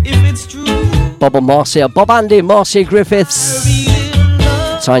wondering if it's true. Bob and Marcia, Bob Andy, Marcia Griffiths.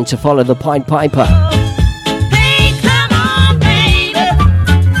 Time to follow the Pied Piper. Hey, come on, baby,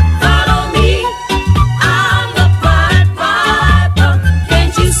 follow me. I'm the Pied Piper.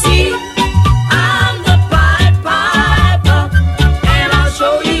 Can't you see? I'm the Pied Piper, and I'll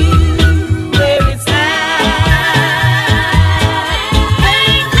show you where it's at.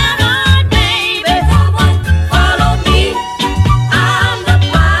 Hey, come on, baby, follow me. I'm the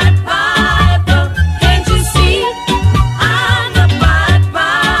Pied Piper. Can't you see? I'm the Pied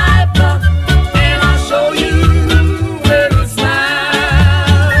Piper, and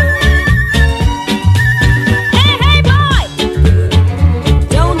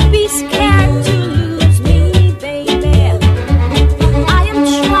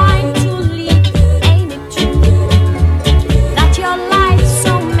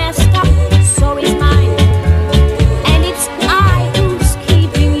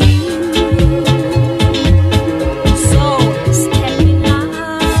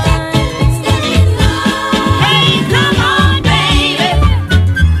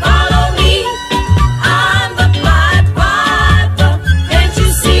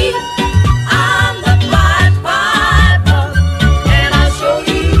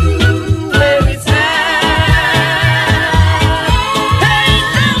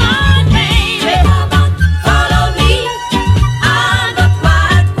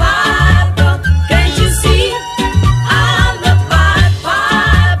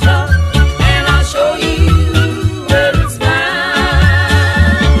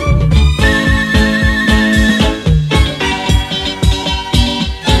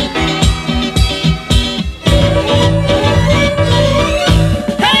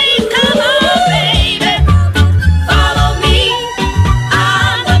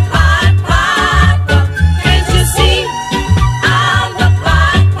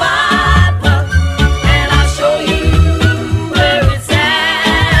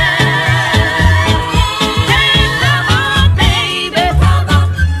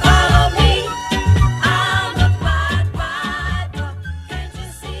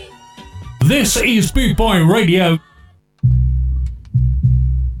is Boot Boy Radio.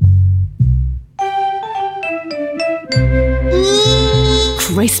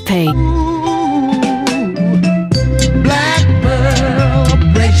 Crispy. Black pearl,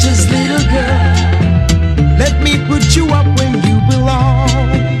 precious little girl, let me put you up where you belong.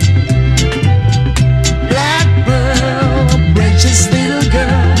 Black pearl, precious little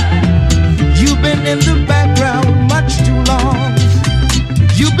girl, you've been in the background much too long.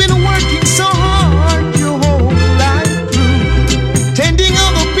 You've been working so hard your whole life through, tending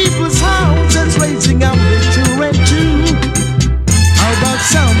other people's houses, raising up their children too. How about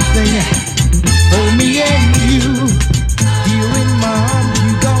something for me and you? Here in my arms,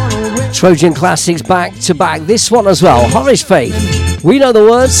 you gone away. Trojan Classics back to back. This one as well. Horace Faith. We know the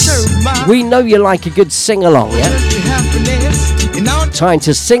words. We know you like a good sing along, yeah? Time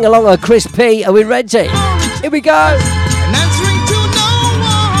to sing along a Chris P. Are we ready? Here we go.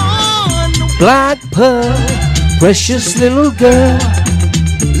 Black pearl, precious little girl.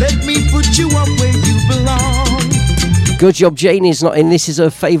 Let me put you up where you belong. Good job Janie's not in. This is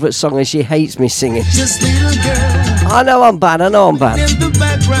her favourite song and she hates me singing. Just little girl. I know I'm bad. In the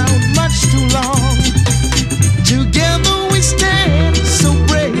background much too long. Together we stand so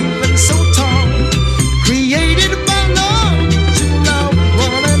brave and so tall. Created by love to love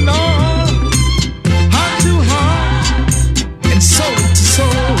one and all. Heart to heart and soul to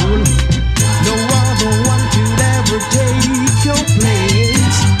soul. No other one could ever take your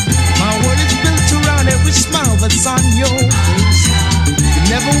place. My world is built around every smile that's on your face. You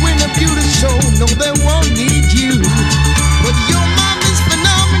never win a beauty show, no they won't need you. But your mom is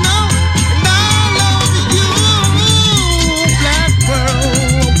phenomenal, and I love you. Black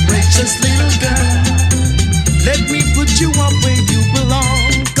pearl, precious little girl, let me put you up where you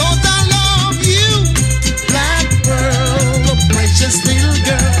belong. 'Cause I love you. Black pearl, precious little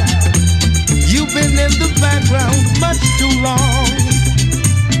girl, you've been in the background much too long.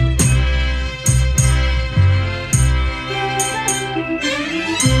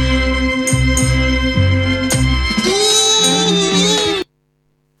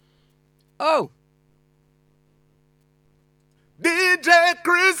 Oh. DJ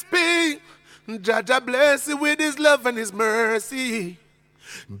Crispy, Jaja bless you with his love and his mercy.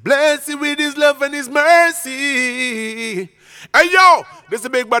 Bless you with his love and his mercy. Hey yo, this is the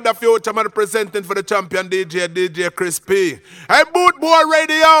Big Brother Future man presenting for the champion DJ Crispy. Hey Boot Boy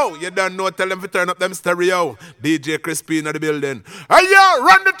Radio, you don't know, tell them to turn up them stereo. DJ Crispy in the building. Hey yo,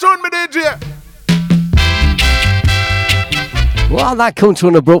 run the tune me DJ. Well, that come to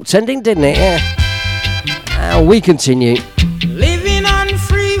an abrupt ending, didn't it? Yeah. We continue. Living on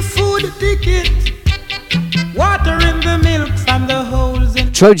free food ticket, water in the milk from the holes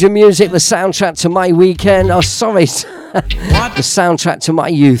in Trojan Music, the soundtrack to my weekend. Oh, sorry. The soundtrack to my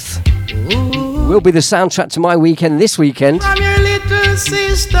youth. Will be the soundtrack to my weekend this weekend. From your little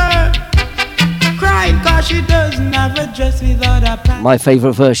sister, crying 'cause she doesn't have a dress without a pants. My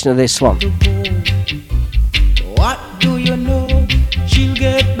favourite version of this one. What do you know? She'll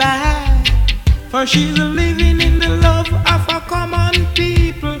get back, for she's living in the love of a common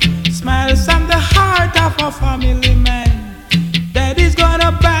people. Smiles from the heart of a family man. Daddy's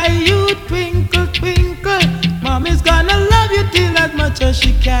gonna buy you twinkle, twinkle. Mommy's gonna love you till as much as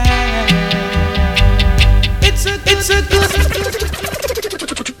she can. It's a good.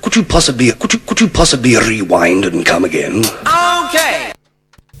 Could you possibly rewind and come again? Okay.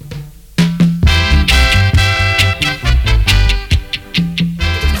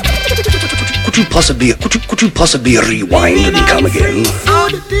 Could you possibly rewind and come again?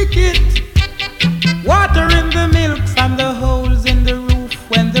 Food ticket, water in the milk from the holes in the roof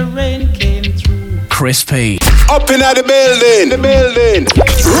when the rain came through. Crispy. Up in the building.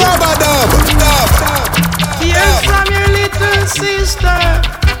 Rubber dub. Tears from your little sister,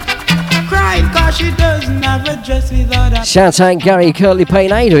 crying 'cause she doesn't have a dress without a. Shout out Gary Curly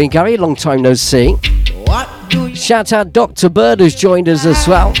Payne. How you doing, Gary? Long time no see. What do you Shout out Dr. Bird who's joined us as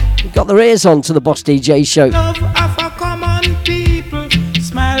well. We've got their ears on to the Boss DJ show. love of a common people?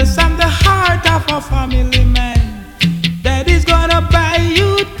 Smiles from the heart of a family man. Daddy's gonna buy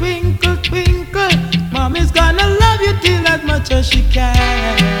you twinkle, twinkle. Mommy's gonna love you till as much as she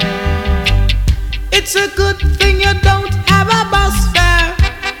can. It's a good thing you don't have a bus fare.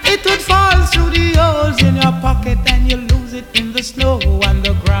 It would fall through the holes in your pocket and you lose it in the snow on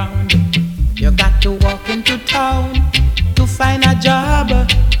the ground. You got to walk into town to find a job,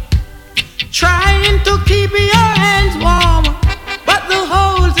 trying to keep your hands warm, but the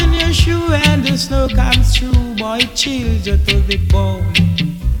holes in your shoe and the snow comes through, boy, it chills you to the bone.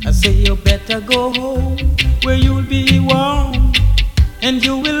 I say you better go home where you'll be warm, and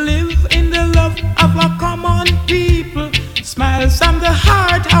you will live in the love from the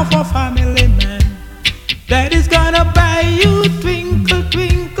heart of a family man. Daddy's gonna buy you twinkle,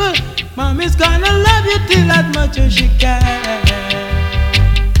 twinkle. Mommy's gonna love you till as much as she can.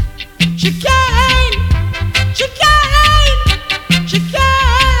 She can, she can, she can,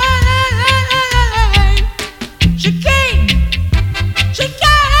 she can, she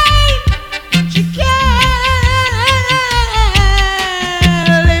can, she can.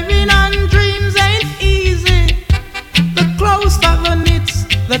 Living on dreams ain't easy. The closer the knits,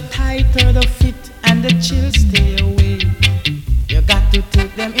 the tighter the fit, and the chills stay away. You got to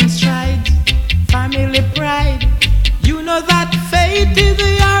take them in stride. Family pride. You know that faith is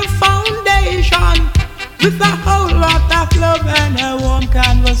your foundation. With a whole lot of love and a warm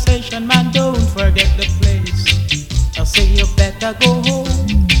conversation. Man, don't forget the place. I'll say you better go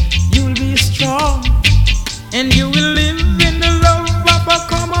home. You'll be strong, and you will live in the love of a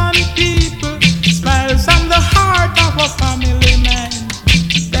common people. Smiles on the heart of a family man.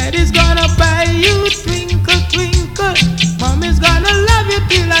 Daddy's gonna buy you twinkle, twinkle. Mommy's gonna love you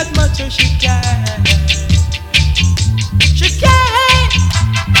till as much as she can. She can,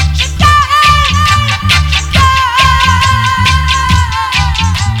 she can, she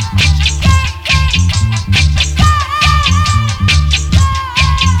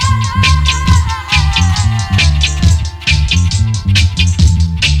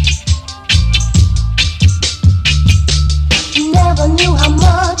You never knew how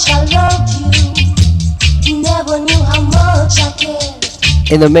much I loved you. You never knew how much I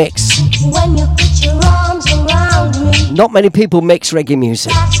cared. In the mix. When you put your arms around me, Not many people mix reggae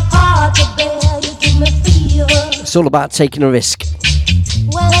music. that's hard to bear. You give me fever. It's all about taking a risk.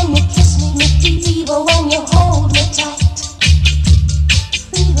 When you kiss me fever. When you hold me tight,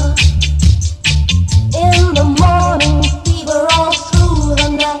 fever. In the morning, fever all through the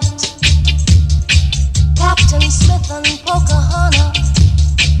night. Captain Smith and Pocahontas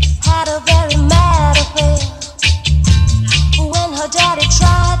had a very mad affair. When her daddy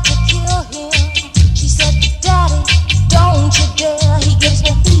tried to kill him, she said, Daddy, don't you dare, he gives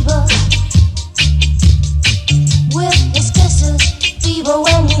me fever. With his kisses, fever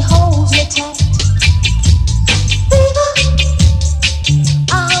when he holds me tight. Fever,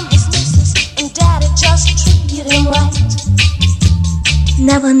 I'm his missus, and Daddy just treated him right.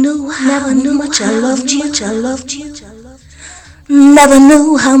 Never knew how much I loved you. Never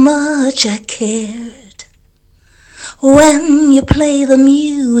knew how much I cared. When you play the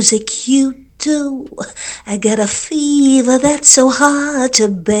music you do, I get a fever that's so hard to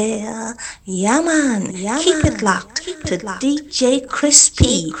bear. Yeah man, keep it locked to DJ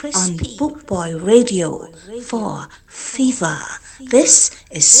Crispy on Bootboy Radio for Fever. This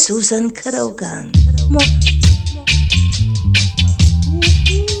is Susan Cadogan.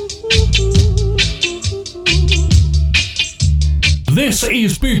 This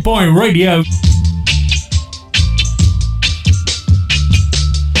is Bootboy Radio.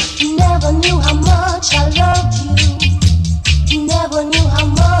 You never knew how much I loved you. You never knew how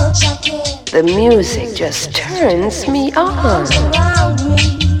much I cared. The music just turns me on. Around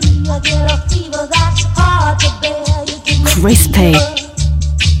me, I get a fever that's hard to bear. You give me Crispy.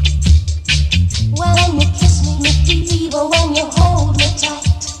 when you kiss me fever. When you hold me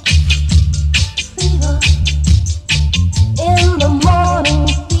tight, fever. In the morning,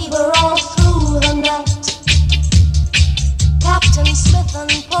 fever all through the night. Captain Smith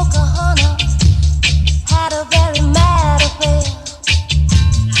and Pocahontas had a very mad affair.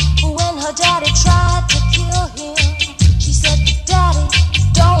 When her daddy tried to kill him, she said, Daddy,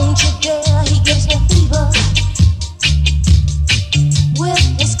 don't you dare, he gives me fever. With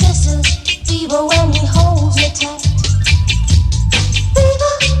his kisses, fever when he holds me tight.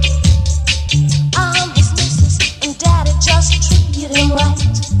 Fever, I'm his missus, and Daddy just treated him right.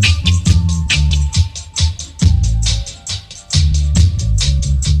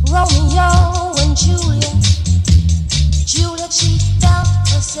 Romeo and Juliet, she felt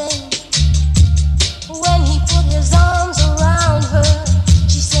the same. When he put his arms around her,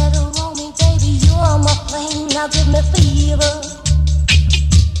 she said, Romeo, baby, you're my plane, now give me fever.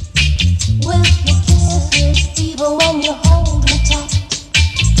 With your kisses, fever when you hold me tight.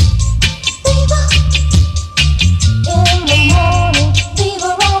 Fever, in the morning,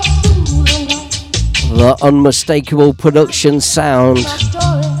 fever all through the night. The unmistakable production sound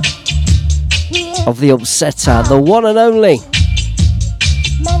of the Upsetter, the one and only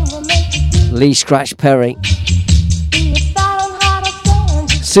Lee Scratch Perry,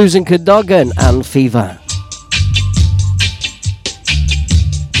 Susan Cadogan and Fever.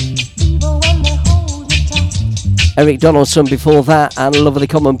 Eric Donaldson before that, and Love of the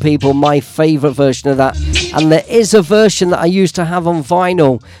Common People, my favourite version of that. And there is a version that I used to have on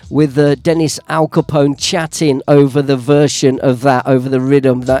vinyl with Dennis Al Capone chatting over the version of that, over the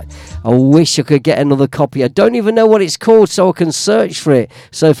rhythm. That I wish I could get another copy. I don't even know what it's called, so I can search for it.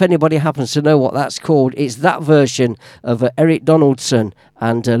 So if anybody happens to know what that's called, it's that version of Eric Donaldson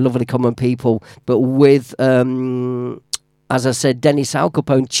and Love of the Common People, but with, as I said, Dennis Al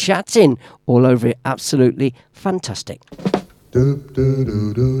Capone chatting all over it. Absolutely fantastic.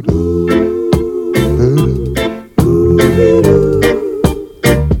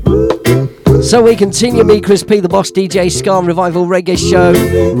 So we continue, me, Chris P, the Boss DJ, Ska and Revival Reggae Show,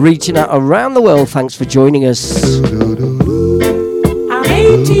 reaching out around the world. Thanks for joining us. I'm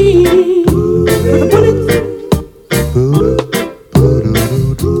 18 with a bullet.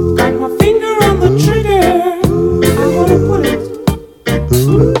 Got my finger on the trigger. I wanna pull it.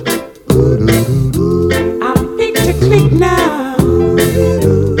 I'm big to click now.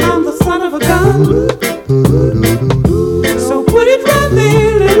 I'm the son of a gun. So put it right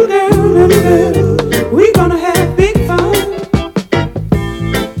there, little girl, little girl. We're gonna have big fun.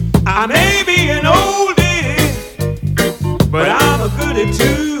 I may be an oldie, but I'm a goodie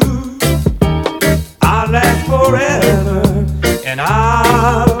too. I'll last forever, and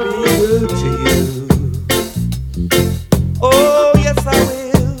I'll be good to you. Oh, yes, I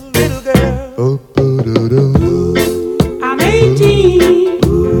will, little girl. I'm 18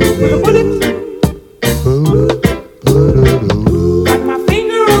 with a bullet. Got my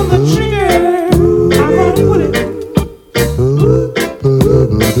finger on the trigger. I'm gonna pull it.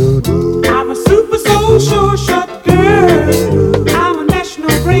 I'm a super soul sure shot girl. I'm a national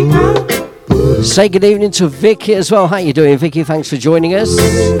breakout. Say good evening to Vicky as well. How you doing, Vicky? Thanks for joining us.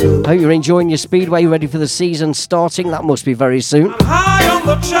 Hope you're enjoying your speedway, ready for the season starting. That must be very soon. High on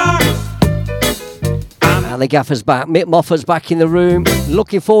the charts. And the gaffer's back. Mick Moffat's back in the room.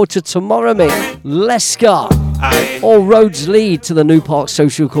 Looking forward to tomorrow, Mick. Leicester. All roads lead to the New Park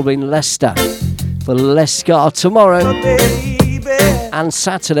Social Club in Leicester for Leicester tomorrow. And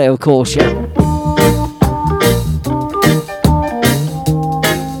Saturday, of course, yeah.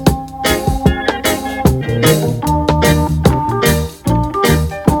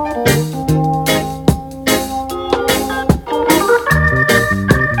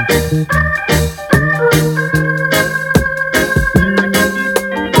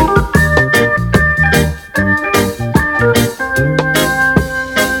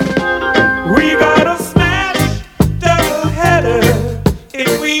 We got a smash double header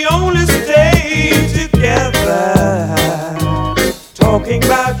if we only stay together. Talking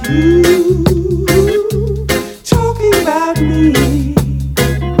about you, talking about me.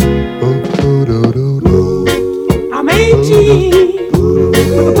 I'm 18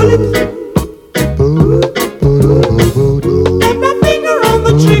 with a bullet. Got my finger on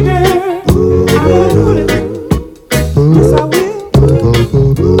the trigger. I'm gonna pull it. Yes, I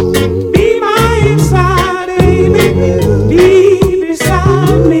will. Be my inside, baby. Be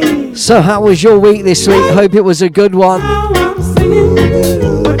beside me. So how was your week this week? Hope it was a good one. Now I'm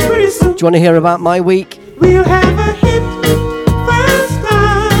singing, but pretty soon Do you want to hear about my week? we'll have a hit first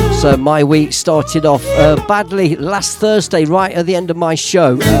time. So my week started off badly last Thursday, right at the end of my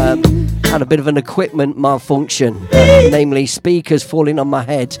show. Had a bit of an equipment malfunction, namely speakers falling on my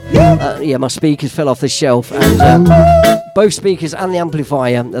head. My speakers fell off the shelf, and both speakers and the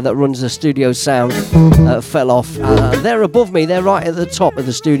amplifier that runs the studio sound fell off. They're above me, they're right at the top of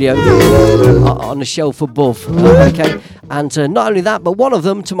the studio, on the shelf above. Okay, and not only that, but one of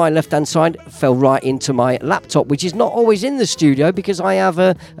them to my left-hand side fell right into my laptop, which is not always in the studio because I have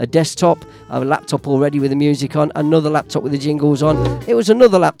a desktop, a laptop already with the music on, another laptop with the jingles on. It was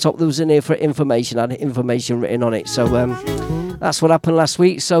another laptop that was in here for information, had information written on it. So that's what happened last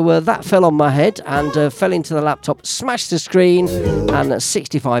week. So that fell on my head and fell into the laptop, smashed the screen, and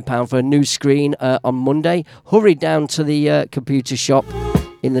 £65 for a new screen on Monday. Hurried down to the computer shop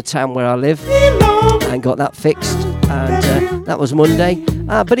in the town where I live and got that fixed, and that was Monday.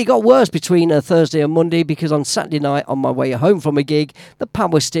 But it got worse between Thursday and Monday because on Saturday night on my way home from a gig, the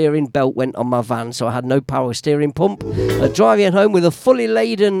power steering belt went on my van, so I had no power steering pump. Driving home with a fully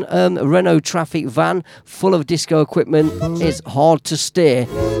laden Renault Traffic van full of disco equipment is hard to steer,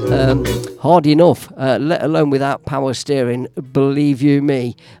 hard enough, let alone without power steering, believe you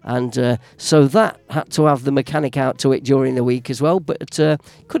me. And so that had to have the mechanic out to it during the week as well, but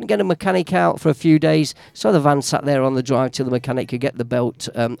couldn't get a mechanic out for a few days, so the van sat there on the drive till the mechanic could get the belt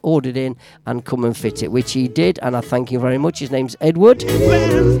ordered in and come and fit it, which he did, and I thank him very much. His name's Edward,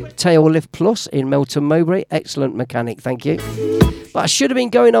 Tail Lift Plus in Melton Mowbray. Excellent mechanic, thank you. But I should have been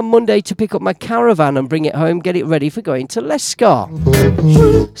going on Monday to pick up my caravan and bring it home, get it ready for going to Lescar.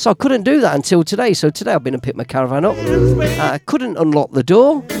 So I couldn't do that until today. So today I've been and picked my caravan up. I couldn't unlock the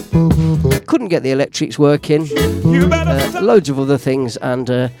door. Couldn't get the electrics working. Loads of other things,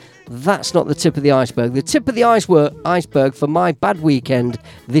 and that's not the tip of the iceberg. The tip of the iceberg for my bad weekend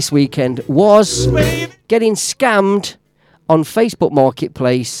this weekend was getting scammed on Facebook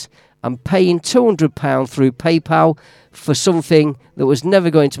Marketplace and paying £200 through PayPal for something that was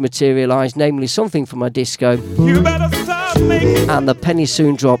never going to materialise, namely something for my disco. And the penny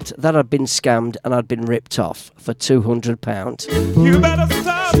soon dropped that I'd been scammed and I'd been ripped off for £200.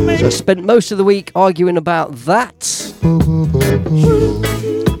 So I spent most of the week arguing about that.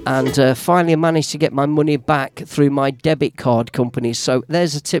 And finally I managed to get my money back through my debit card company. So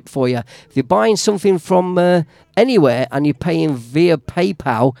there's a tip for you. If you're buying something from anywhere and you're paying via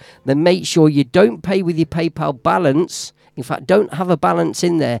PayPal, then make sure you don't pay with your PayPal balance. In fact, don't have a balance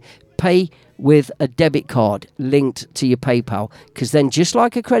in there. Pay with a debit card linked to your PayPal. Because then, just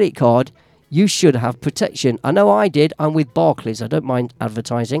like a credit card, you should have protection. I know I did. I'm with Barclays. I don't mind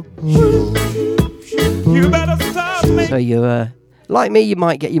advertising. You better stop me. So you like me, you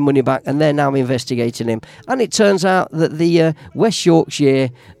might get your money back, and they're now investigating him. And it turns out that the West Yorkshire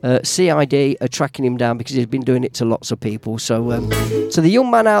CID are tracking him down because he's been doing it to lots of people. So the young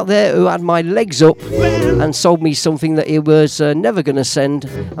man out there who had my legs up and sold me something that he was never going to send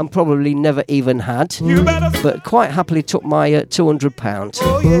and probably never even had, but quite happily took my £200.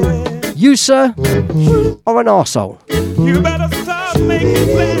 Oh, yeah. You, sir, are an arsehole. You better stop making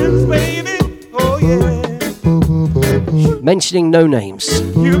plans, baby. Oh, yeah. Mentioning no names.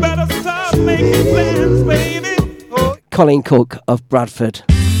 You better stop making plans, baby. Oh. Colin Cook of Bradford.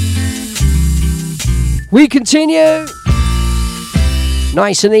 We continue.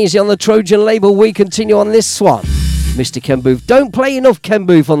 Nice and easy on the Trojan label. We continue on this one. Mr. Ken Booth. Don't play enough Ken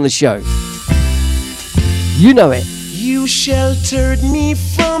Booth on the show. You know it. You sheltered me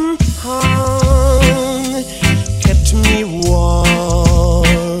from harm, kept me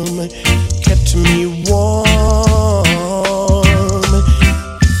warm, kept me warm.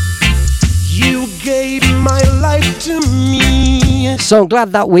 You gave my life to me. So I'm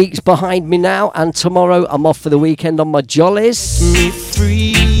glad that week's behind me now, and tomorrow I'm off for the weekend on my jollies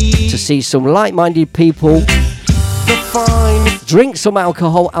to see some like-minded people, drink some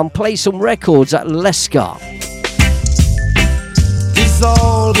alcohol and play some records at Lescar.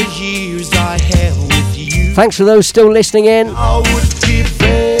 All the years I had with you. Thanks for those still listening in. I would give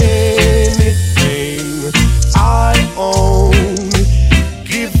anything I own,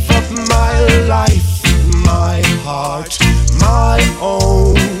 give up my life, my heart, my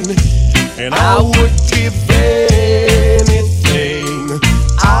own, and I would give anything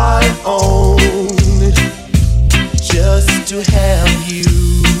I own just to have you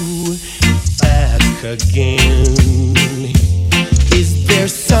back again. Is there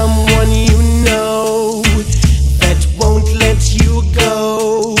someone you know that won't let you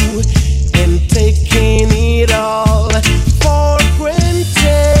go and taking it all for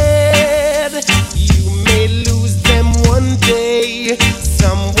granted? You may lose them one day,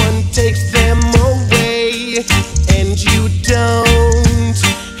 someone takes them away, and you don't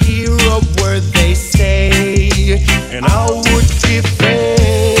hear a word they say. And I would give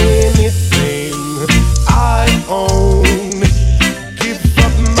anything I own,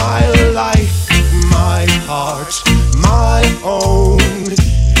 my own,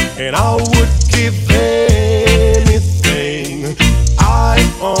 and I would give anything I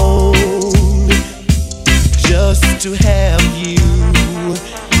own just to have you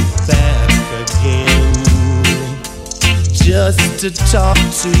back again, just to talk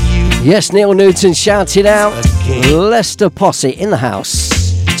to you. Yes, Neil Newton shouted out again. Leicester Posse in the house,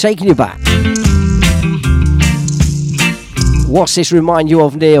 taking you back. What's this remind you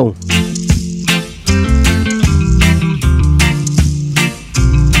of, Neil?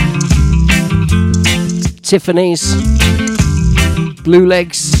 Tiffany's, Blue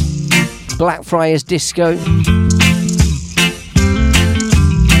Legs, Blackfriars Disco.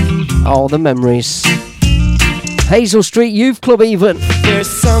 Oh, the memories. Hazel Street Youth Club even. There's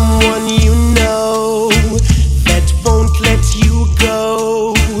someone you know that won't let you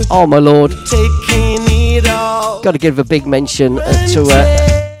go. Oh, my Lord. Taking it all. Got to give a big mention to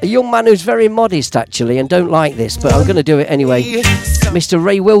a young man who's very modest, actually, and don't like this, but I'm going to do it anyway. Mr.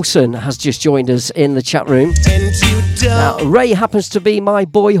 Ray Wilson has just joined us in the chat room. Now, Ray happens to be my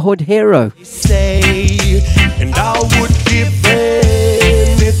boyhood hero. And I would give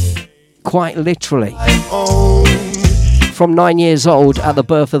anything. Quite literally. From 9 years old at the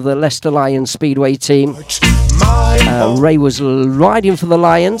birth of the Leicester Lions Speedway team. Ray was riding for the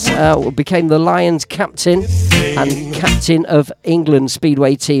Lions, became the Lions captain and captain of England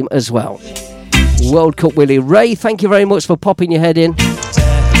Speedway team as well. World Cup Willie. Ray, thank you very much for popping your head in.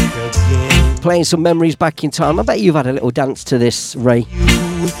 Playing some memories back in time. I bet you've had a little dance to this, Ray.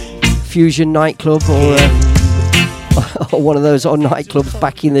 Fusion nightclub or one of those odd nightclubs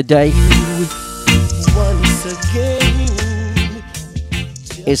back in the day.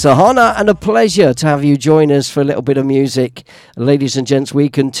 It's a honour and a pleasure to have you join us for a little bit of music. Ladies and gents, we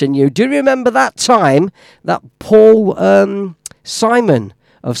continue. Do you remember that time that Paul Simon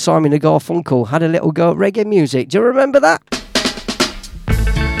of Simon and Garfunkel had a little go at reggae music? Do you remember that?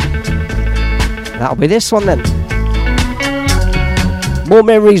 That'll be this one then. More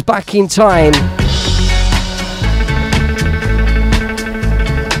memories back in time.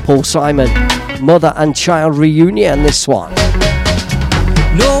 Paul Simon, mother and child reunion, this one.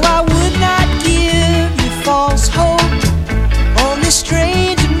 No, I would not give you false hope on this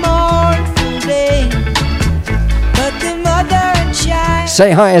strange and mournful day. But the mother and child.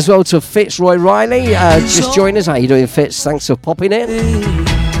 Say hi as well to Fitzroy Riley. Just join us. How you doing, Fitz? Thanks for popping in.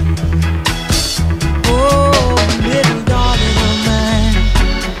 Oh, little darling of mine,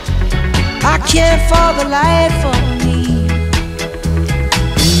 I can't for the life of me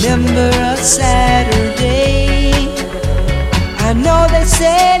remember a Saturday. I know they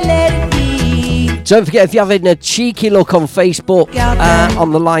say let it be. Don't forget, if you're having a cheeky look on Facebook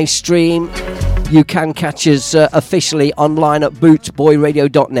on the live stream, you can catch us officially online at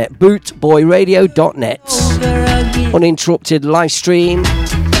bootboyradio.net. Bootboyradio.net. Uninterrupted live stream.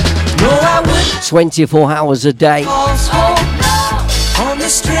 24 hours a day. On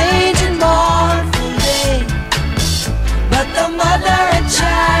this strange and mournful day, but the mother and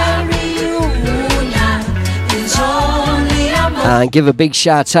child reunion is only a moment. And give a big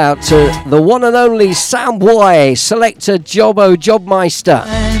shout out to the one and only Soundboy, Selector Jobbo Jobmeister.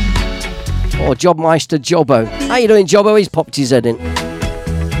 Or Jobmeister Jobbo. How you doing, Jobbo? He's popped his head in.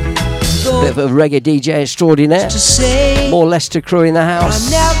 Bit of a reggae DJ extraordinaire. More Leicester crew in the house.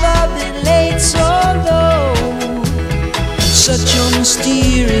 I've never been late so low, such a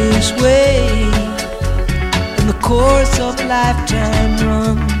mysterious way. And the course of a lifetime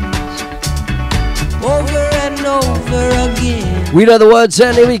runs over and over again. We know the words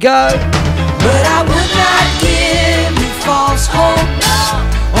then, here we go. But I would not give you false hope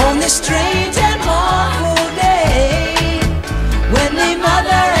on this strange and mournful day, when the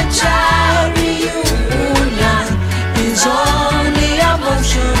mother and child reunion is only a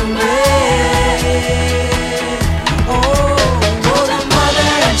motion away. Oh, the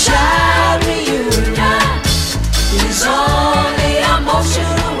mother and child reunion is only a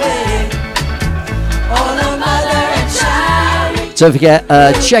motion away. Oh, the mother and child. Don't forget,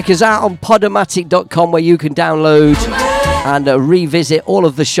 check us out on podomatic.com, where you can download and revisit all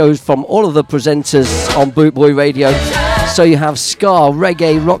of the shows from all of the presenters on Bootboy Radio. So you have ska,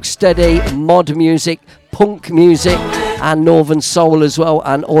 reggae, rocksteady, mod music, punk music, and northern soul as well,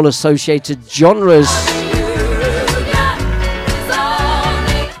 and all associated genres.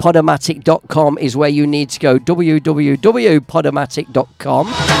 Podomatic.com is where you need to go.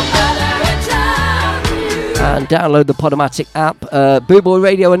 www.podomatic.com. And download the Podomatic app. Bootboy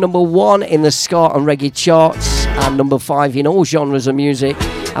Radio are number 1 in the ska and reggae charts, and number 5 in all genres of music,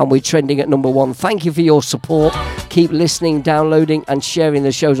 and we're trending at number 1. Thank you for your support. Keep listening, downloading and sharing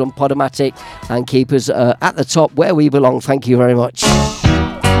the shows on Podomatic, and keep us at the top where we belong. Thank you very much.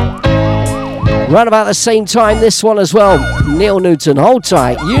 Right about the same time, this one as well. Neil Newton, hold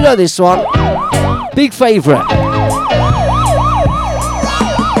tight. You know this one. Big favourite.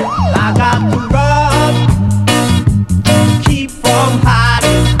 I got to run, keep from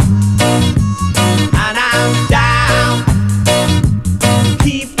hiding, and I'm down,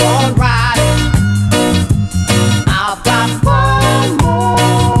 keep on riding. I've got one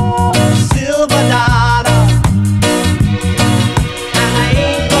more silver dollar, and I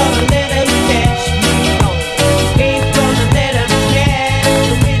ain't gonna let him catch me. No, ain't gonna let him catch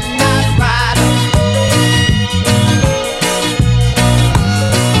the midnight rider.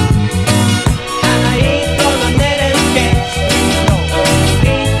 And I ain't gonna let him catch me. No,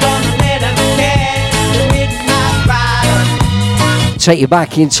 ain't gonna let him catch the midnight rider. Take you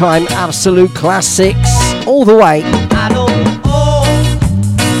back in time, absolute classics, all the way. I don't own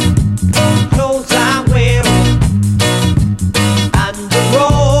clothes I'm wearing, and the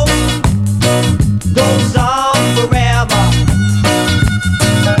road goes on forever.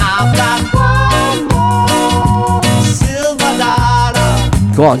 I've got one more silver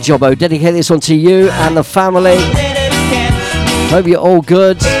dollar. Go on, Jobbo, dedicate this one to you and the family. Hope you're all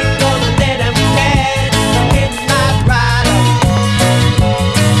good. Gonna let him catch the midnight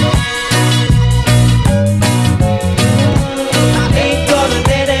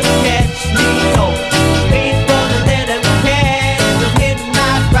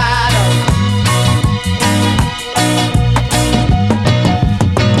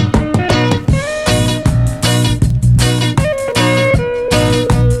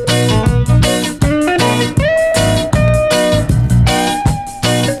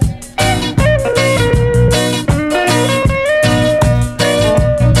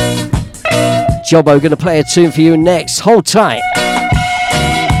Jobbo going to play a tune for you next. Hold tight.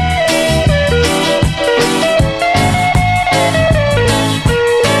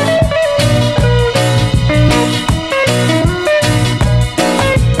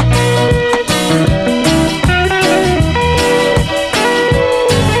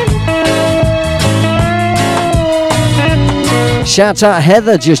 Shout out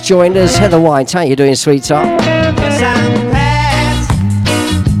Heather, just joined us. Heather White, how you doing, sweetheart?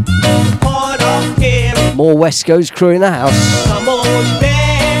 More West Coast crew in the house.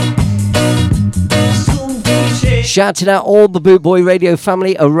 Shouting out all the Boot Boy Radio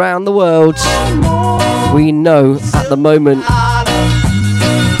family around the world. We know at the moment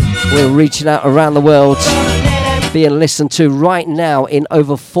we're reaching out around the world, being listened to right now in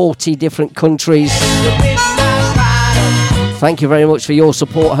over 40 different countries. Thank you very much for your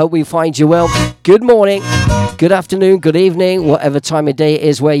support. Hope we find you well. Good morning, good afternoon, good evening, whatever time of day it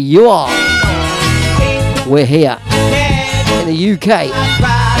is where you are. We're here in the UK.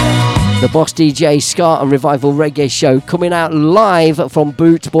 The Boss DJ Ska and Revival Reggae Show coming out live from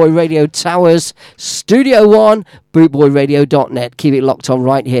Boot Boy Radio Towers, Studio 1, bootboyradio.net. Keep it locked on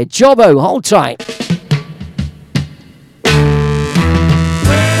right here. Jobbo, hold tight.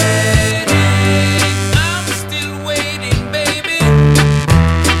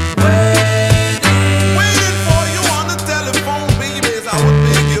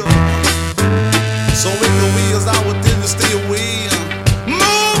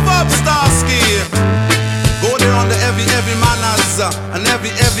 And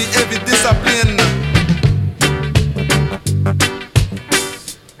every discipline.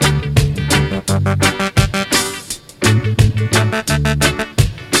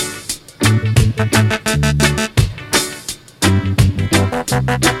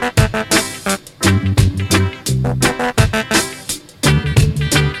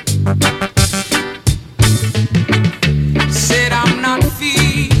 Said I'm not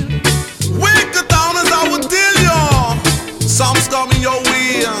feel. Wake it down as I would tell you. Psalms coming your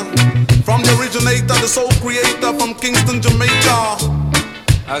way. From the originator, the soul creator from Kingston, Jamaica.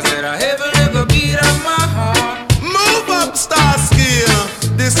 I said I have a little beat of my heart. Move up, Starsky.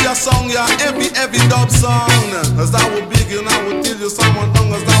 This your song, your every dub song. As I will begin, I will tell you someone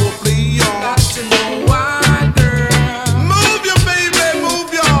long as I will play you. Got to know why, girl. Move your baby,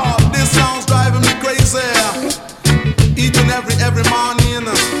 move your. This sound's driving me crazy. Each and every morning,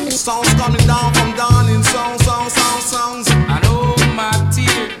 songs coming down from dawning. Songs. I know my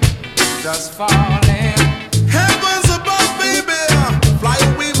tears just falling. Heavens above, baby, fly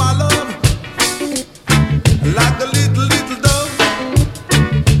away, my love, like a little dove.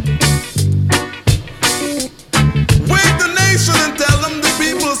 Wake the nation and tell them the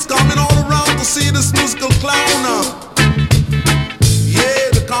people's coming all around to see this musical clown. Yeah,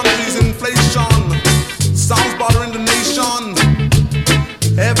 the country's inflation, sounds bothering the nation.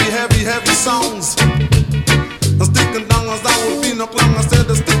 Heavy sounds. I'm sticking down as I will be no clown. I said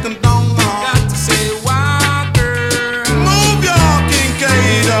I'm sticking down. Got to say why, girl. Move your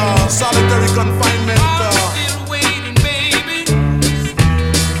Kincaid, solitary confinement. I'm still waiting, baby.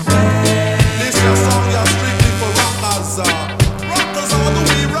 This your song, you're strictly for rockers. Rockers all the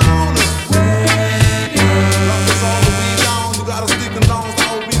way round. Rockers all the way down. You gotta stick them down, so I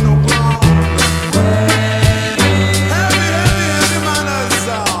will be no clown. Heavy manners.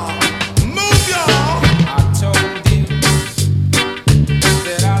 Move your. I told you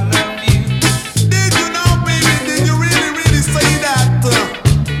that I love you. Did you know, baby? Did you really say that?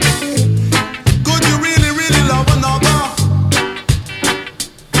 Could you really love another?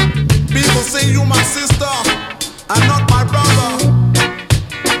 People say you my sister and not my brother.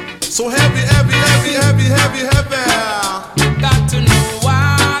 So heavy. Got to know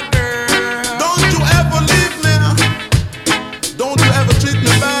why, girl. Don't you ever leave me. Don't you ever treat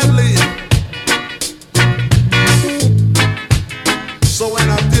me badly. So when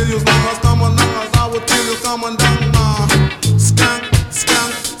I tell you numbers, come on, I will tell you come on down. Skank.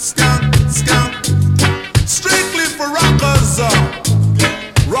 Strictly for rockers.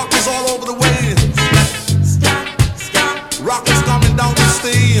 Rockers all over the way. Rockers coming down to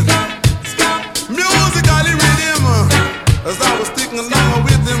stay. Musically rhythm. As I was sticking along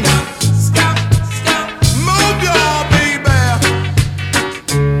with him. Move your baby.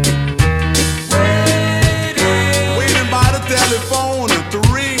 Waiting by the telephone to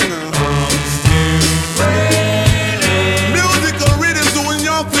ring. Musical rhythm doing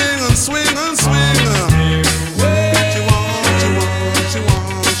your thing and swing.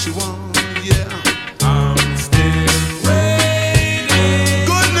 She want, yeah. I'm still waiting.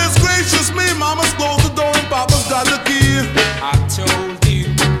 Goodness gracious me, mama's closed the door and papa's got the key. I told you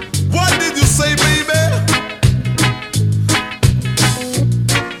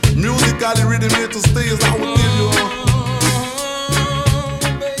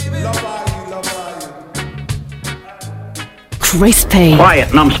Crispy.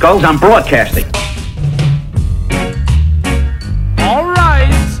 Quiet, numbskulls, I'm broadcasting. All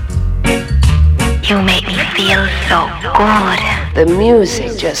right. You make me feel so good. The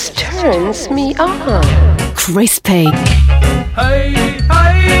music just turns me on. Crispy. Hey,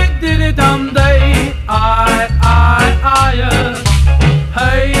 hey, did it day. Hey,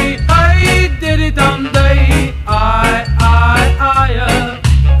 hey, did it day.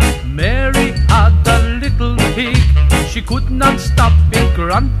 Mary had a little pig. She could not stop it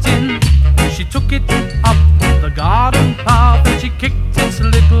grunting. She took it up the garden path and she kicked its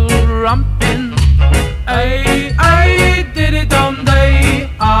little rump in. Hey, hey, did it day.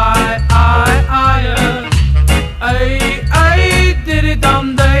 Hey, hey, did it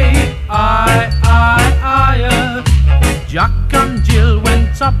day. Jack and Jill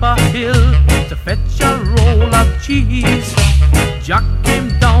went up a hill to fetch a roll of cheese. Jack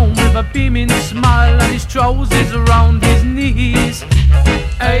came down with a beaming smile and his trousers around his knees.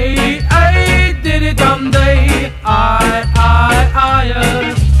 Hey, hey, did it day.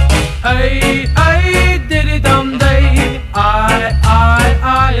 Hey, hey, did it day.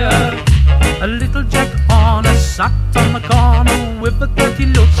 A little Jack Horner sat on the corner with a dirty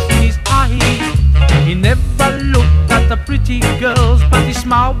look in his eye. He never looked at the pretty girls, but he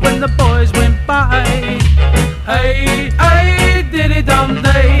smiled when the boys went by. Hey, hey, did it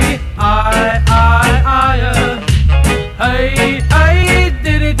day. Hey, hey,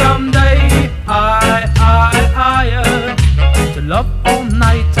 did it day. To love all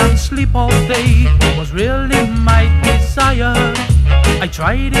night and sleep all day was really my desire. I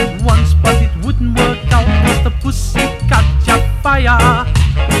tried it once, but it wouldn't work out, 'cause the pussy catch a fire.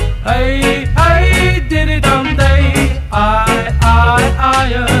 Hey, hey, did it day.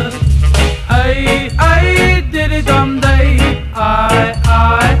 Hey, hey, did it day.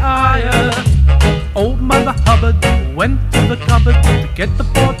 Old Mother Hubbard went to the cupboard to get the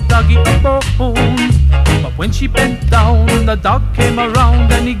poor doggy a bone. But when she bent down, the dog came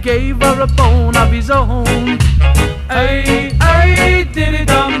around and he gave her a bone of his own. Hey, hey, did it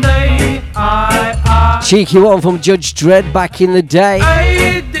day. Cheeky one from Judge Dredd back in the day.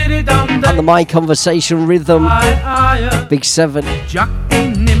 Hey, did it day. And the My Conversation rhythm. Big 7. Jack be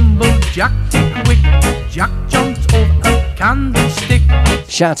nimble, Jack be quick, Jack jumps over a candlestick.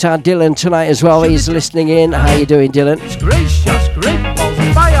 Shout out Dylan tonight as well. He's listening in. How you doing, Dylan? Gracious, great balls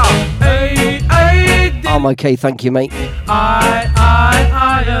of fire. Hey, hey, I'm okay, thank you, mate. Hey,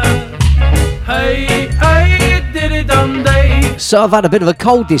 hey, did it day. So I've had a bit of a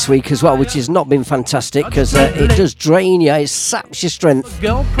cold this week as well, which has not been fantastic because it does drain you, it saps your strength,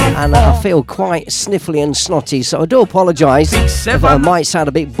 and I feel quite sniffly and snotty. So I do apologise if I might sound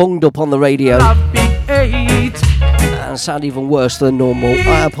a bit bunged up on the radio and sound even worse than normal.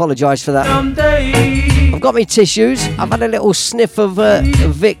 I apologise for that. I've got my tissues. I've had a little sniff of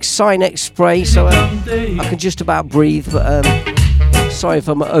Vicks Sinex spray, so I can just about breathe. But sorry if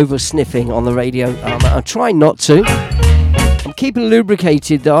I'm over sniffing on the radio. I'm trying not to. I'm keeping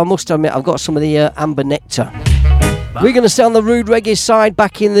lubricated though. I must admit I've got some of the amber nectar. We're going to stay on the rude reggae side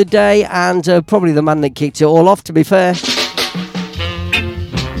back in the day, and probably the man that kicked it all off, to be fair.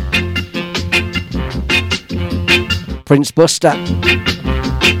 Prince Buster.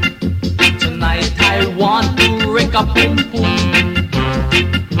 Tonight I want to wreck a boom boom.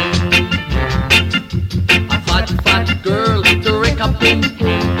 A fat fat girl to wreck a boom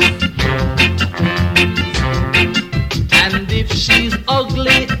boom. And if she's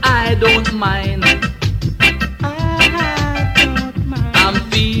ugly, I don't mind. I'm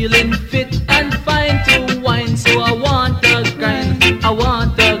feeling fit and fine to wine, so I want a grind. I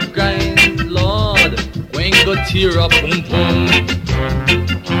want a grind, Lord. When go tear up, boom boom.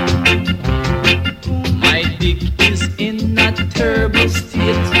 My dick is in a terrible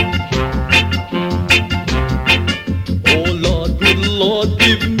state. Oh Lord, good Lord,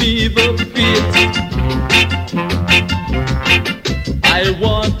 give me the faith. I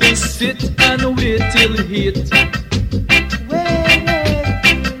want to sit and wait till hit.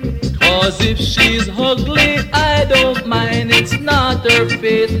 Cause if she's ugly, I don't mind. It's not her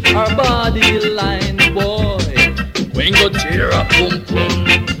face, her body line, boy. When go tear up, boom boom.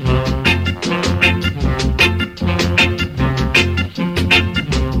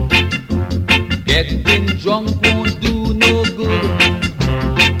 Getting drunk won't do no good.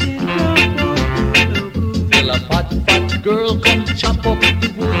 Till a fat fat girl come chop up the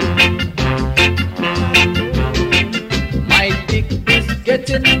wood. My dick is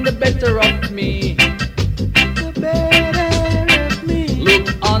getting the better of me. Look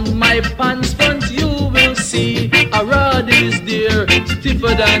on my pants front, you will see a rod is there,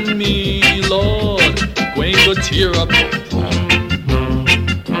 stiffer than me, Lord. When go tear up.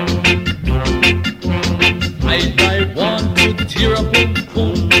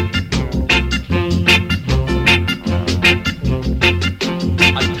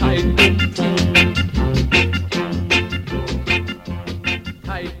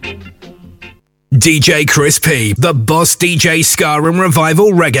 DJ Chris P, the Boss DJ Ska and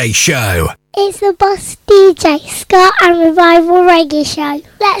Revival Reggae Show. It's the Boss DJ Ska and Revival Reggae Show.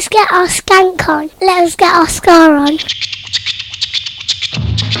 Let's get our skank on. Let's get our ska on.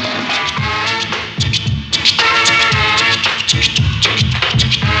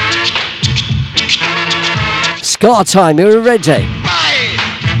 Ska time, are you ready?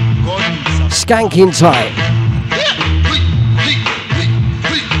 Skanking time.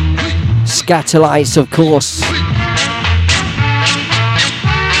 Scatterlights, of course.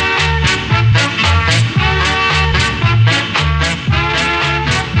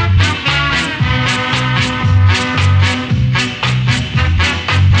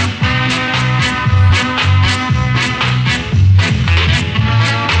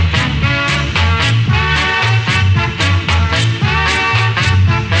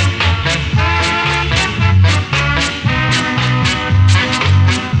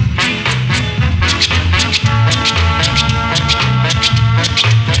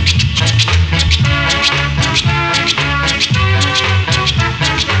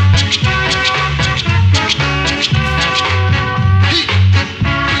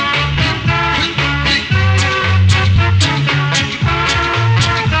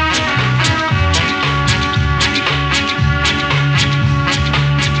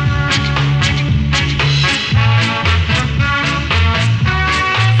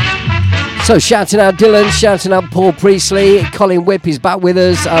 So shouting out Dylan, shouting out Paul Priestley, Colin Whip is back with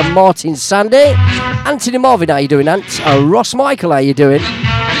us, Martin Sandy, Anthony Marvin, how you doing, Ant? Ross Michael, how you doing?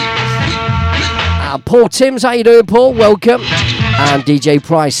 Paul Timms, how you doing, Paul? Welcome. And DJ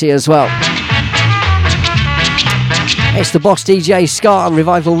Price here as well. It's the Boss DJ Ska and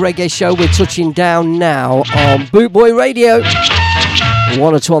Revival Reggae Show. We're touching down now on Bootboy Radio.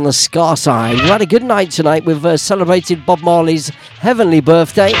 1 or 2 on the Ska side. We've had a good night tonight. We've celebrated Bob Marley's heavenly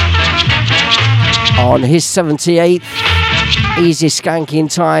birthday on his 78th. Easy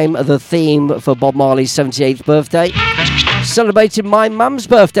skanking time, the theme for Bob Marley's 78th birthday. Celebrated my mum's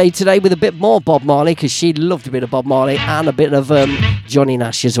birthday today with a bit more Bob Marley because she loved a bit of Bob Marley and a bit of Johnny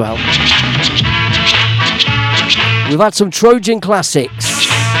Nash as well. We've had some Trojan classics.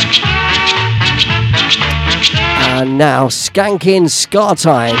 And now skanking ska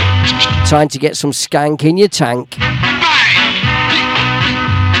time. Time to get some skank in your tank.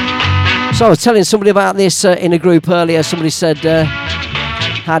 So I was telling somebody about this in a group earlier. Somebody said,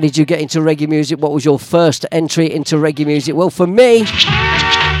 how did you get into reggae music? What was your first entry into reggae music? Well, for me,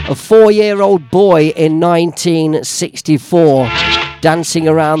 a 4-year-old boy in 1964, dancing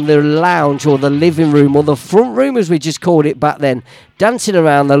around the lounge or the living room or the front room as we just called it back then, dancing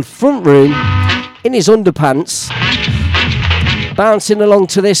around the front room in his underpants, bouncing along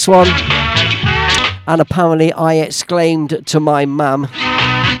to this one, and apparently I exclaimed to my mum,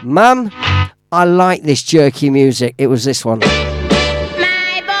 "Mum, I like this jerky music." It was this one.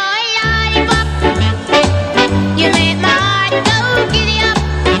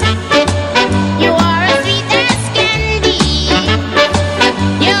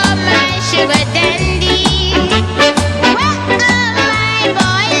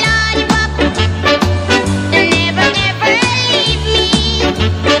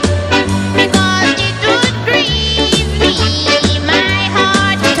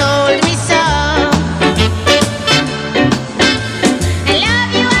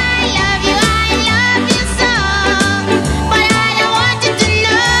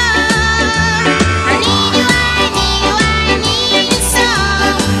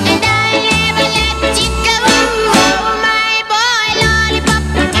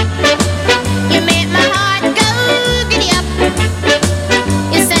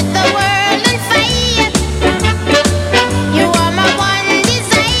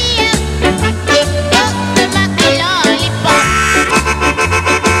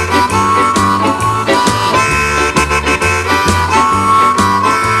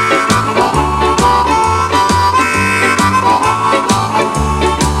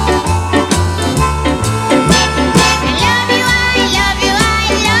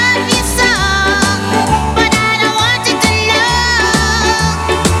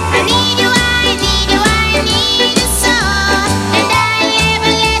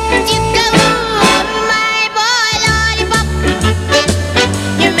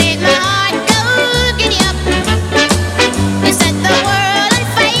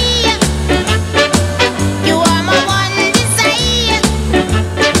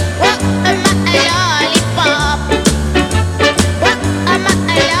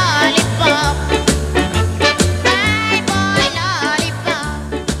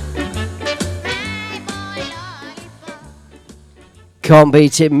 Can't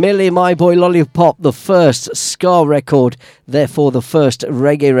beat it. Millie, My Boy Lollipop, the first ska record, therefore the first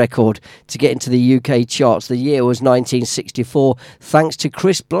reggae record to get into the UK charts. The year was 1964, thanks to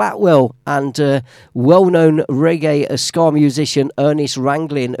Chris Blackwell and well-known reggae ska musician Ernest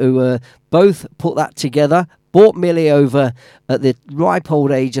Ranglin, who both put that together. Brought Millie over at the ripe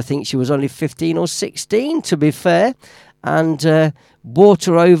old age, I think she was only 15 or 16 to be fair, and brought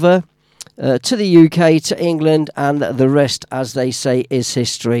her over to the UK, to England, and the rest, as they say, is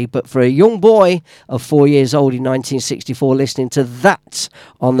history. But for a young boy of 4 years old in 1964 listening to that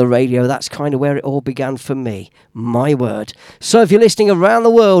on the radio, that's kind of where it all began for me. My word. So if you're listening around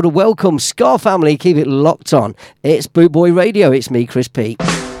the world, welcome, Ska family, keep it locked on. It's Boot Boy Radio, it's me, Chris P.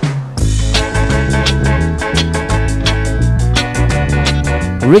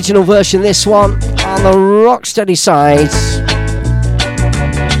 Original version, this one, on the Rocksteady side.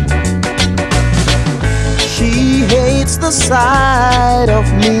 She hates the sight of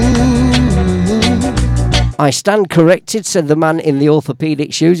me. I stand corrected, said the man in the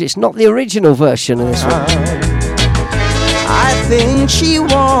orthopedic shoes. It's not the original version of this one. I think she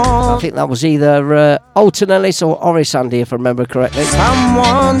wants. I think that was either Alton Ellis or Horace Andy, if I remember correctly.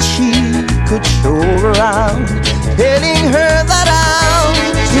 Someone she could show around, telling her that I'm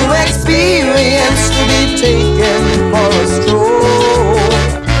too experienced to be taken for a stroll.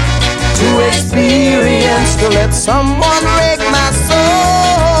 Too experienced to let someone break my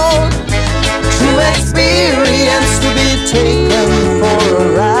soul. Too experienced to be taken for a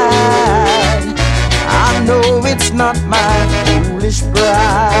ride. I know it's not my foolish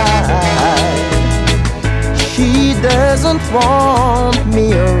bride. She doesn't want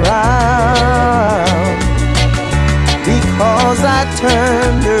me around because I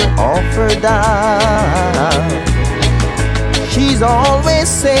turned her offer down. She's always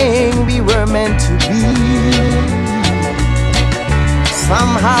saying we were meant to be.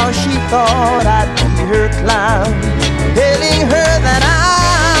 Somehow she thought I'd be her clown, telling her that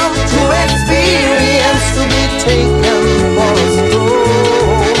I'm too experienced to be taken for a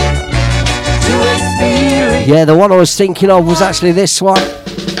stroll. Too experienced. Yeah, the one I was thinking of was actually this one.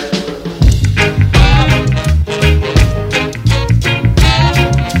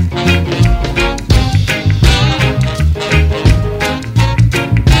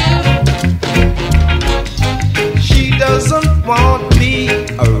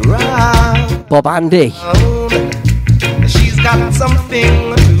 Bob Andy. She's got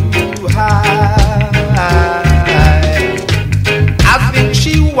something to hide. I think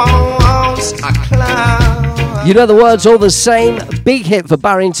she wants a clown. You know the words all the same. Big hit for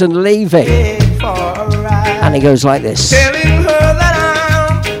Barrington Levy. And it goes like this. Telling her that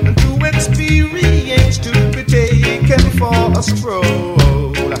I'm too experienced to be taken for a stroll.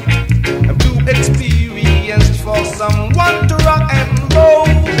 I'm too experienced for someone to rock and roll.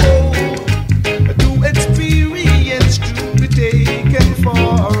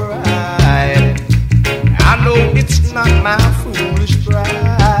 Not my foolish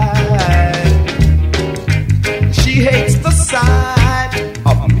bride. She hates the sight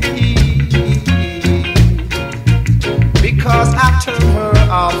of me because I turn her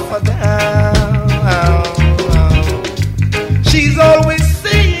off or down. She's always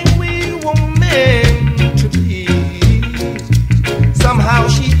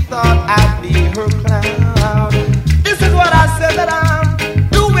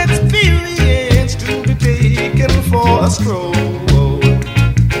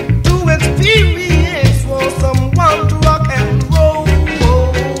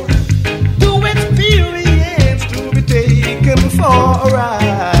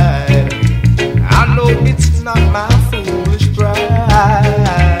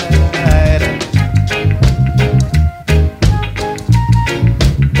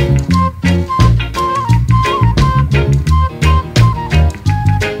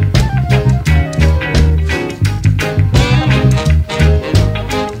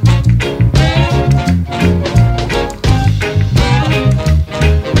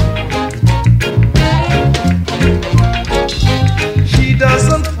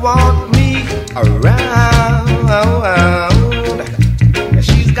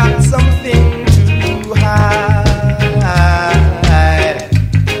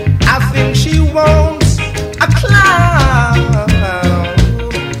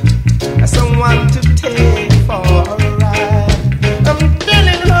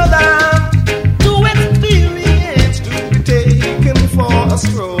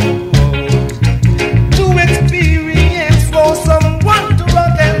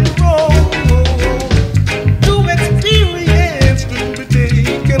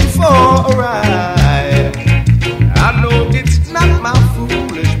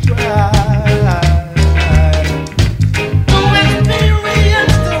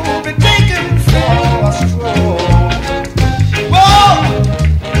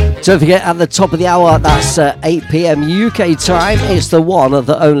Don't forget, at the top of the hour, that's 8 p.m. UK time, it's the one,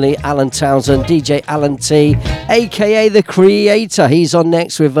 the only Alan Townsend, DJ Alan T, aka The Creator. He's on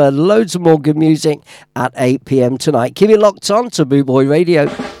next with loads more good music at 8 p.m. tonight. Keep it locked on to Boot Boy Radio.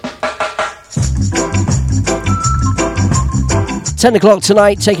 10 o'clock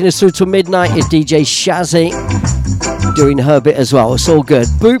tonight, taking us through to midnight, is DJ Shazzy doing her bit as well. It's all good.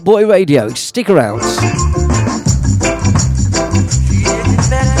 Boot Boy Radio, stick around.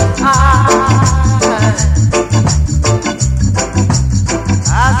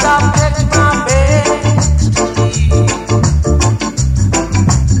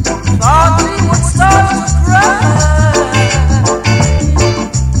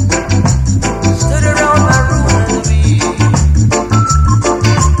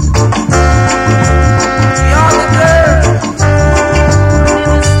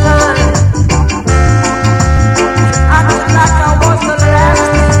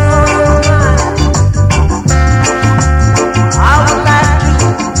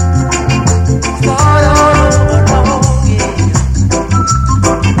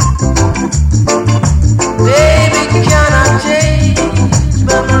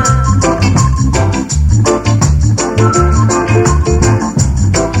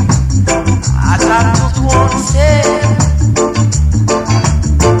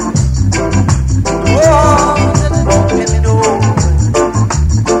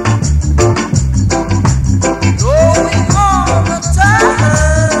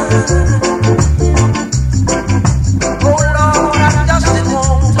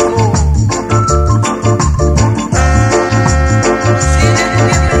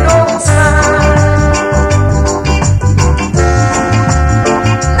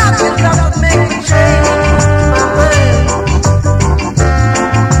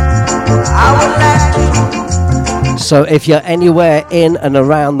 So if you're anywhere in and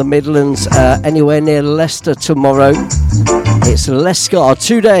around the Midlands, anywhere near Leicester tomorrow, it's Lescar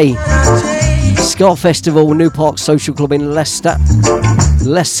 2-day Ska Festival, New Park Social Club in Leicester.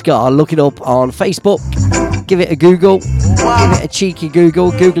 Lescar, look it up on Facebook. Give it a Google. Give it a cheeky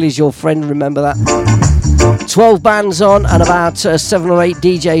Google. Google is your friend, remember that. 12 bands on and about 7 or 8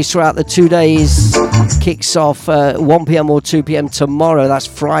 DJs throughout the 2 days. Kicks off 1 p.m. or 2 p.m. tomorrow, that's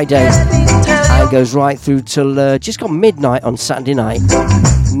Friday. And goes right through till just gone midnight on Saturday night.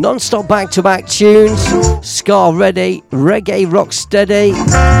 Non-stop back-to-back tunes, ska ready, reggae rock steady,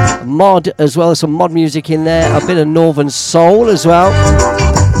 mod as well, some mod music in there, a bit of northern soul as well.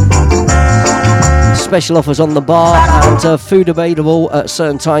 Special offers on the bar and food available at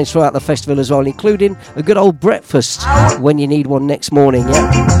certain times throughout the festival as well, including a good old breakfast when you need one next morning,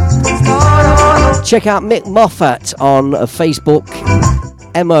 yeah? Check out Mick Moffat on Facebook,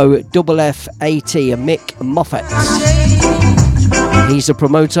 MOFFAT, Mick Moffat. He's a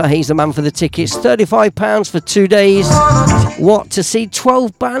promoter, he's the man for the tickets. £35 for 2 days. What, to see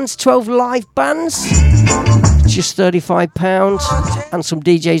 12 bands, 12 live bands? Just £35 and some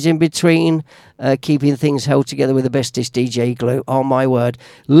DJs in between, keeping things held together with the bestest DJ glue. Oh my word.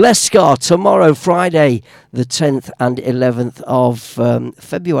 Lescar tomorrow, Friday, the 10th and 11th of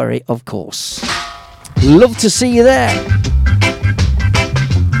February, of course. Love to see you there.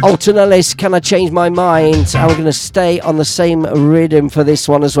 Alton Ellis, Can I Change My Mind? And we're going to stay on the same rhythm for this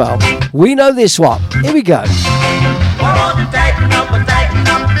one as well. We know this one. Here we go. Tighten up,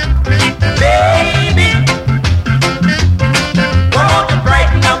 baby.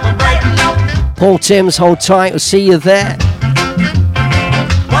 Brighten up. Paul Timms, hold tight. We'll see you there.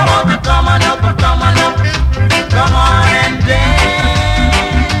 Come on and dance.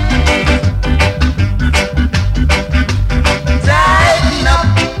 Tighten up,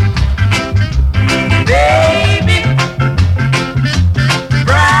 baby.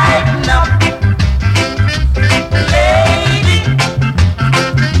 Brighten up, lady.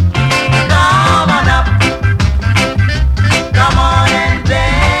 Come on up, come on and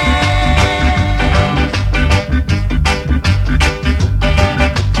dance.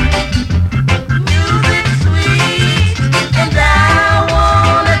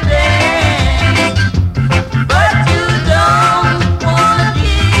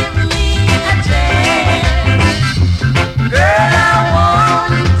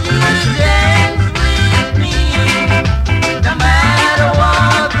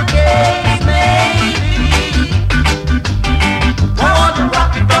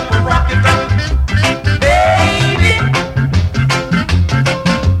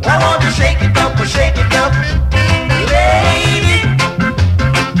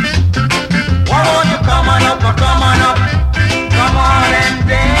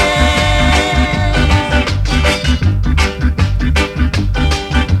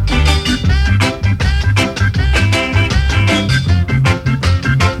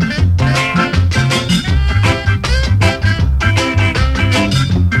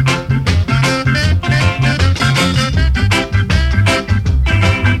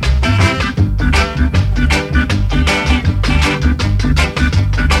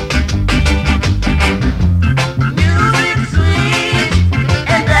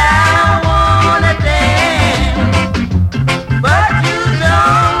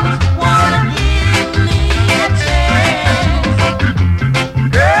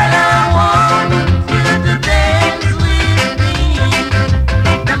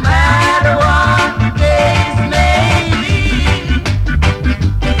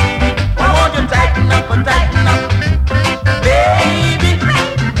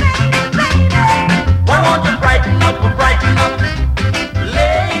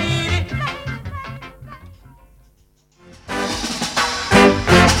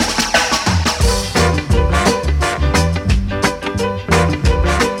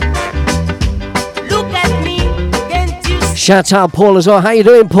 Shout out Paul as well. How you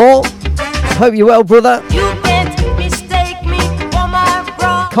doing, Paul? Hope you're well, brother. You can't mistake me for my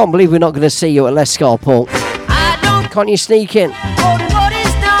bro. Can't believe we're not going to see you at Lescar, Paul. Can't you sneak in? Do you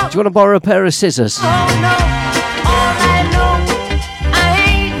want to borrow a pair of scissors?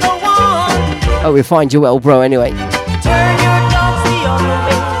 Oh, we find you well, bro, anyway.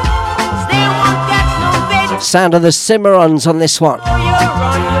 Sound of the Cimarrons on this one.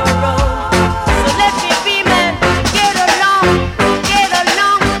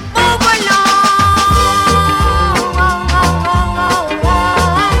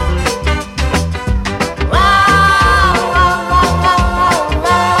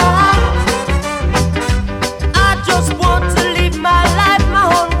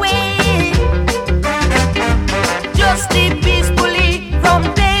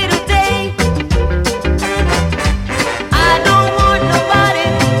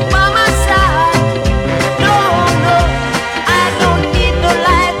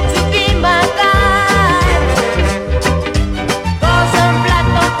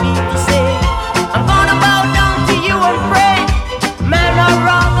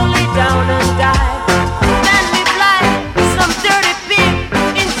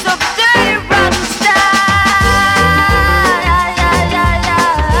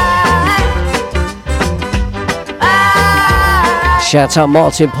 Shout out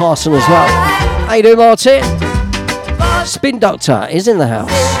Martin Parson as well. How you doing, Martin? Spin Doctor is in the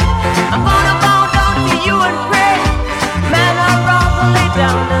house. I'm gonna bow down to you and pray. Man, I'd rather lay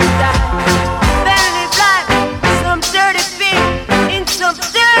down and die than live life some dirty feet in some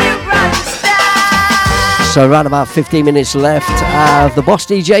dirty rotten style. So around about 15 minutes left of the Boss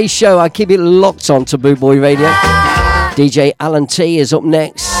DJ show. I keep it locked on to Boot Boy Radio. DJ Alan T is up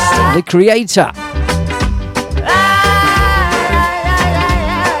next. The Creator.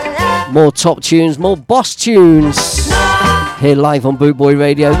 More top tunes, more boss tunes. Here live on Boot Boy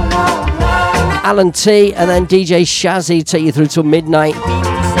Radio. Alan T and then DJ Shazzy take you through till midnight.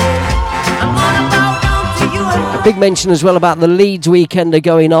 A big mention as well about the Leeds weekend are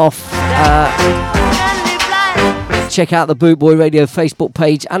going off. Check out the Boot Boy Radio Facebook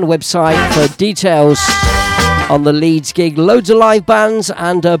page and website for details on the Leeds gig. Loads of live bands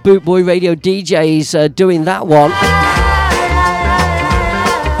and Boot Boy Radio DJs doing that one.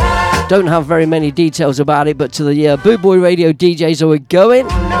 Don't have very many details about it, but to the Boot Boy Radio DJs who are going,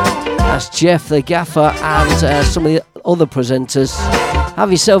 that's Jeff the Gaffer and some of the other presenters.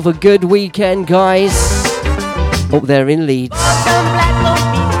 Have yourself a good weekend, guys, up there in Leeds.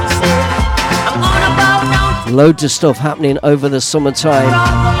 Loads of stuff happening over the summertime.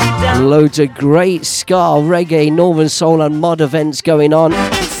 Loads of great ska, reggae, northern soul and mod events going on.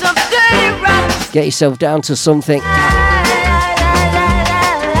 Get yourself down to something.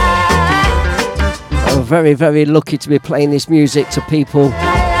 I'm very, very lucky to be playing this music to people.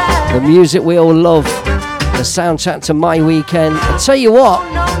 The music we all love. The soundtrack to my weekend. I tell you what,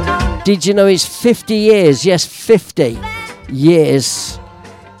 did you know it's 50 years? Yes, 50 years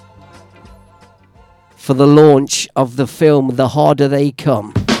for the launch of the film The Harder They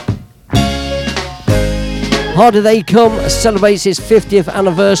Come. Harder They Come celebrates its 50th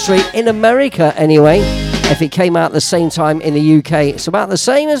anniversary in America anyway. If it came out the same time in the UK, it's about the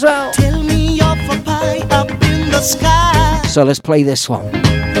same as well. Tell me of a pie up in the sky, So let's play this one.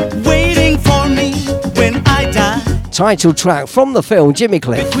 waiting for me when I die. Title track from the film Jimmy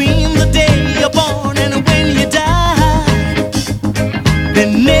Cliff. Between the day you're born and when you die, they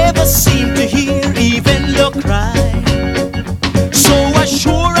never seem to hear even your cry. So as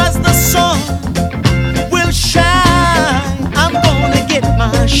sure as the sun will shine, I'm gonna get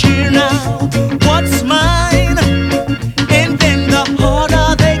my share now. What's mine? And then the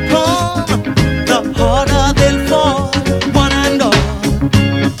harder they come, the harder they'll fall, one and all.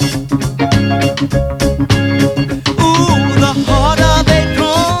 Ooh, the harder they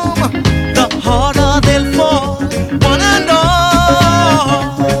come, the harder they'll fall, one and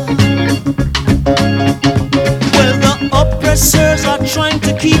all. Well, the oppressors are trying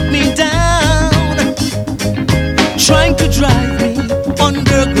to keep me down, trying to drive me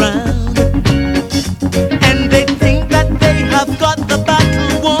underground, and they think that they have got the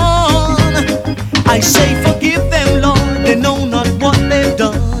battle won. I say forgive them, Lord, they know not what they've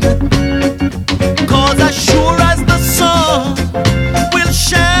done. 'Cause as sure as the sun will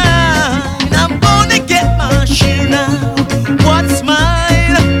shine, I'm gonna get my share now. What's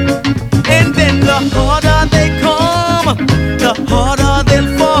mine? And then the harder they come, the harder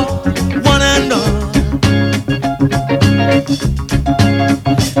they'll fall, one and all.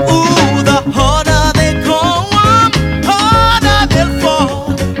 Ooh, the harder they come, harder they'll fall,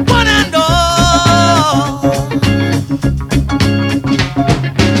 one and all.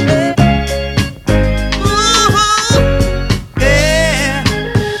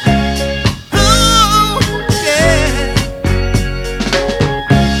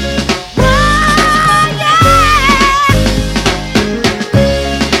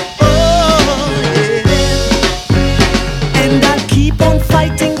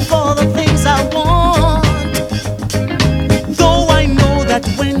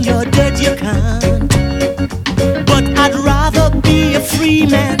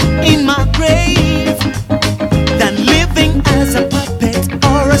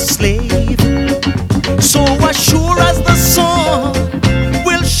 a slave. So as sure as the sun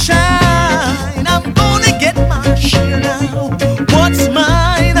will shine, I'm gonna get my share now. What's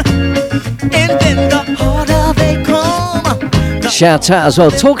mine? And then the harder they come. Shout out as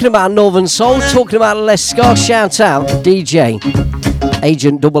well. Talking about Northern Soul, talking about Les Scar. Shout out DJ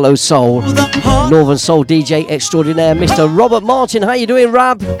Agent 00 Soul, Northern Soul DJ extraordinaire, Mr. Robert Martin. How you doing,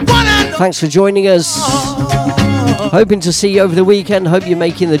 Rab? Thanks for joining us. Hoping to see you over the weekend. Hope you're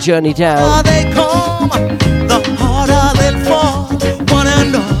making the journey down. They come, the harder they'll fall. One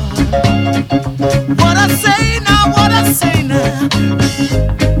and all. What I say now, what I say now.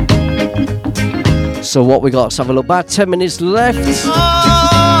 So what we got? Let's have a look. About 10 minutes left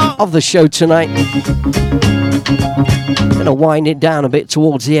of the show tonight. Gonna wind it down a bit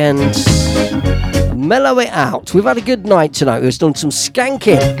towards the end. Mellow it out. We've had a good night tonight. We've done some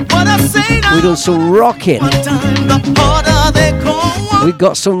skanking. We've done some rocking. We've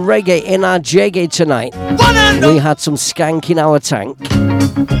got some reggae in our jaggy tonight. We had some skank in our tank.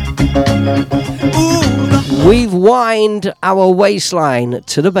 We've wind our waistline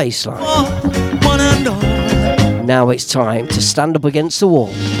to the baseline. Now it's time to stand up against the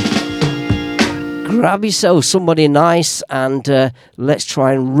wall. Grab yourself somebody nice and let's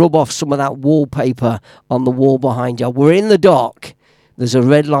try and rub off some of that wallpaper on the wall behind you. We're in the dark. There's a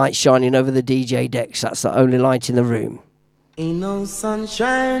red light shining over the DJ decks. That's the only light in the room. Ain't no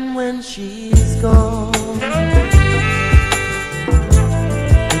sunshine when she's gone.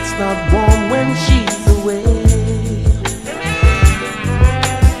 It's not warm when she's away.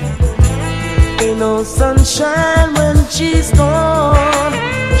 Ain't no sunshine when she's gone.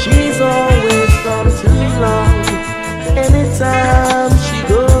 She's always gone too long. Anytime she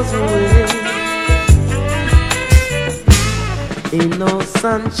goes away. Ain't no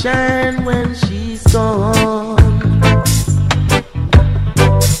sunshine when she's gone.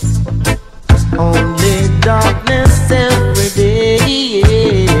 Only darkness every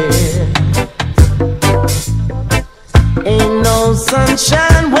day. Ain't no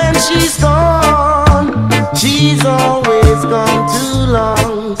sunshine when she's gone. She's always gone too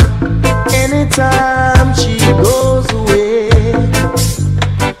long. Anytime she goes away.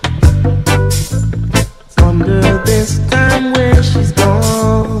 Wonder this time where she's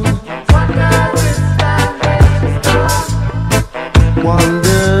gone.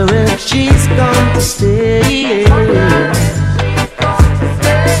 Wonder if she's gone to stay.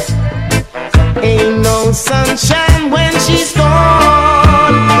 Ain't no sunshine when she's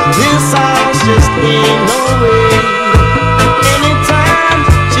gone. This house just ain't no way. Anytime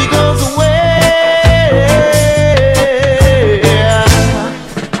she goes away.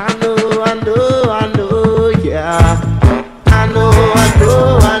 I know, yeah. I know.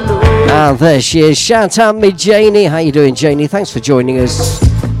 And there she is. Shout out me Janie. How you doing, Janie? Thanks for joining us.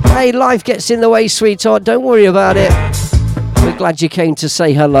 Hey, life gets in the way, sweetheart. Don't worry about it. We're glad you came to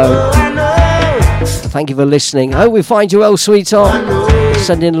say hello. Thank you for listening. I hope we find you well, sweetheart.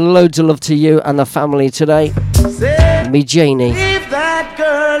 Sending loads of love to you and the family today. Me Janie. Leave that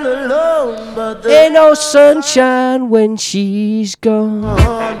girl alone, but Ain't no sunshine when she's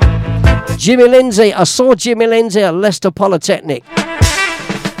gone. Jimmy Lindsay. I saw Jimmy Lindsay at Leicester Polytechnic.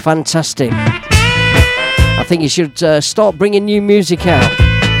 Fantastic. I think you should start bringing new music out.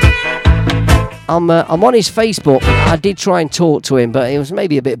 I'm on his Facebook. I did try and talk to him, but he was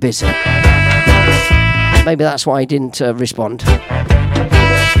maybe a bit busy. Maybe that's why he didn't respond.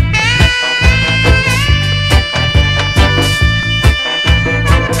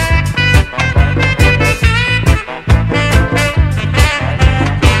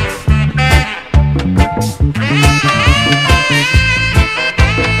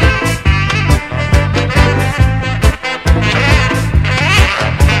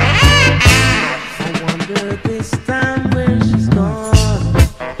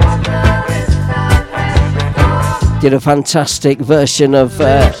 Did a fantastic version of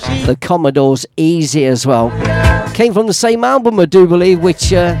the Commodore's Easy as well. Came from the same album, I do believe, which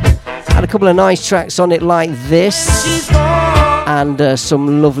had a couple of nice tracks on it like this. And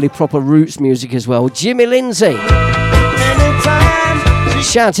some lovely proper roots music as well. Jimmy Lindsay.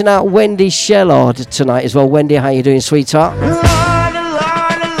 Shouting out Wendy Shellard tonight as well. Wendy, how you doing, sweetheart?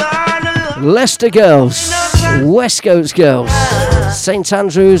 Leicester girls. West Coast girls. St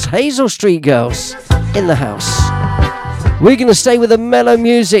Andrews, Hazel Street girls in the house. We're going to stay with the mellow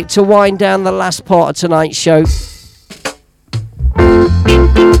music to wind down the last part of tonight's show.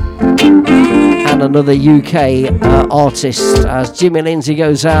 And another UK artist as Jimmy Lindsay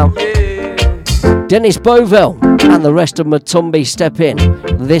goes out. Dennis Bovell and the rest of Matumbi step in.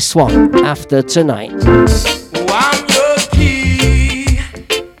 This one, After Tonight. Oh, I'm your key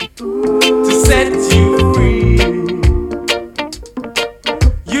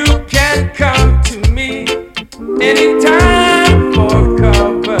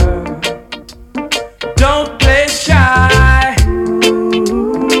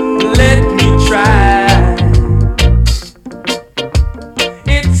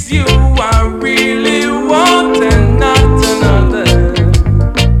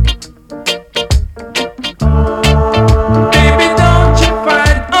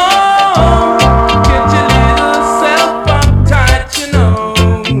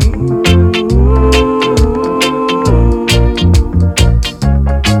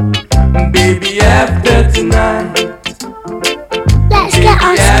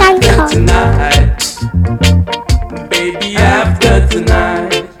skank on. Tonight, baby, after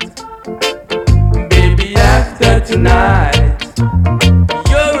tonight, baby, after tonight,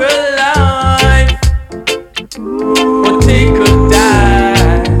 you're alive. Or take a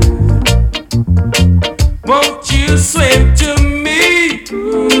dive. Won't you swim to me a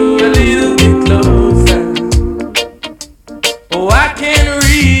little bit closer? Oh, I can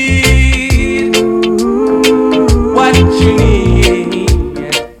read what you need,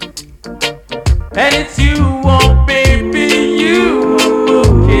 and it's you, oh baby, you are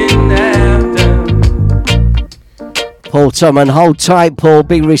looking after. Paul Tubman, hold tight, Paul.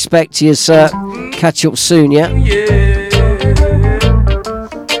 Big respect to you, sir. Catch up soon, yeah? Baby,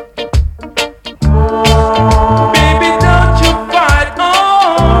 don't you fight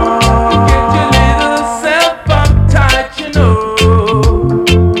on. Get your little self uptight, you know.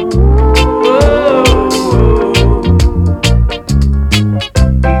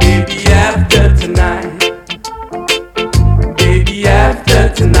 Baby, after tonight, baby, after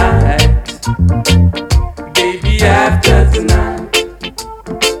tonight, baby, after tonight,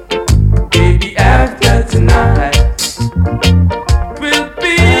 baby, after tonight, we'll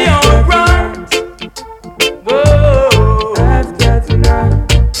be alright. Whoa, after tonight.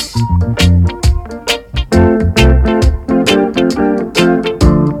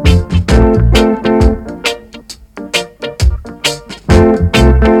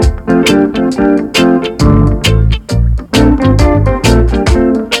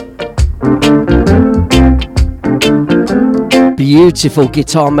 Beautiful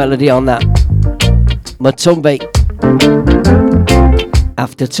guitar melody on that. Matumbi.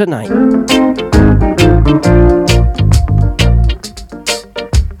 After tonight.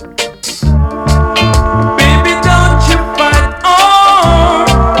 Baby, don't you fight on.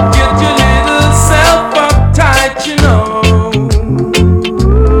 Get your little self uptight, you know.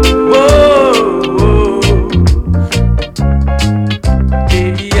 Whoa.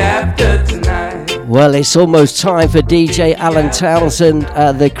 Baby, after tonight. Well, it's almost time for DJ Alan Townsend,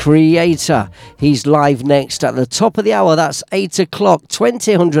 the creator. He's live next at the top of the hour. That's 8 o'clock,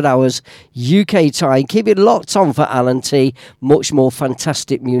 2000 hours UK time. Keep it locked on for Alan T. Much more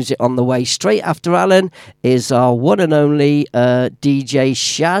fantastic music on the way. Straight after Alan is our one and only DJ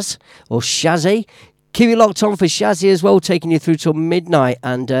Shaz, or Shazzy. Keep it locked on for Shazzy as well, taking you through till midnight.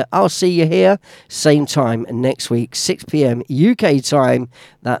 And I'll see you here, same time next week, 6 p.m. UK time.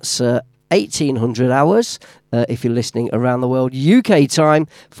 That's 1800 hours if you're listening around the world, UK time,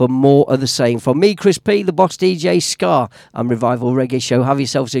 for more of the same. From me, Chris P, the Boss DJ Ska and Revival Reggae Show. Have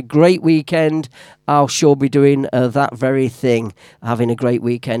yourselves a great weekend. I'll sure be doing that very thing, having a great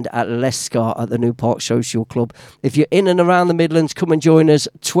weekend at Les Ska at the New Park Social Club. If you're in and around the Midlands, come and join us.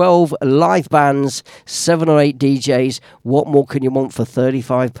 12 live bands, 7 or 8 DJs. What more can you want for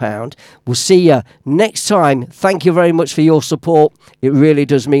 £35? We'll see you next time. Thank you very much for your support. It really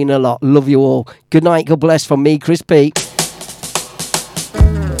does mean a lot. Love you all. Good night. God bless. From me, Chris P.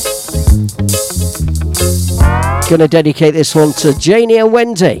 Gonna dedicate this one to Janie and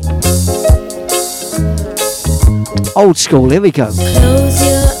Wendy. Old school, here we go. Close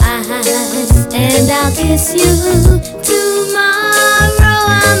your eyes and I'll kiss you. Tomorrow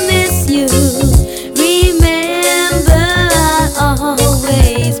I'll miss you. Remember, I'll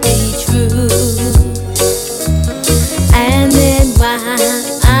always be true. And then while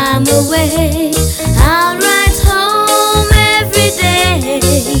I'm away, I'll write home every day,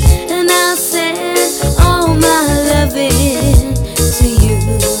 and I'll send all my loving to you.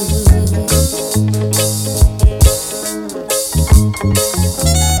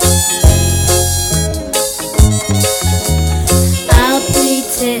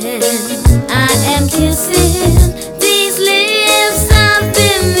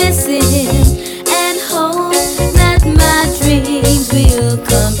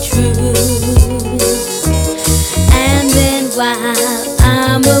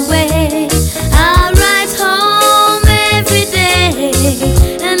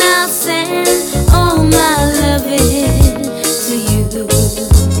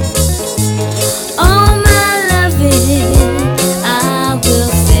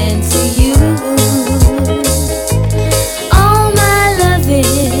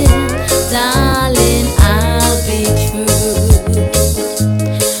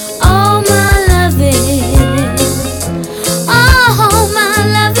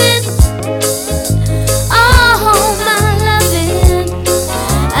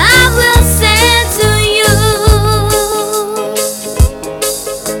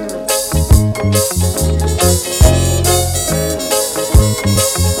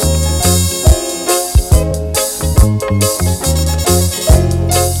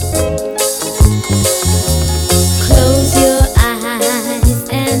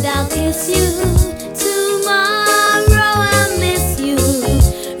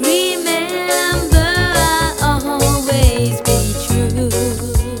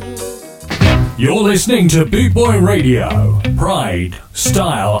 You're listening to Boot Boy Radio. Pride,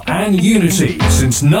 style, and unity since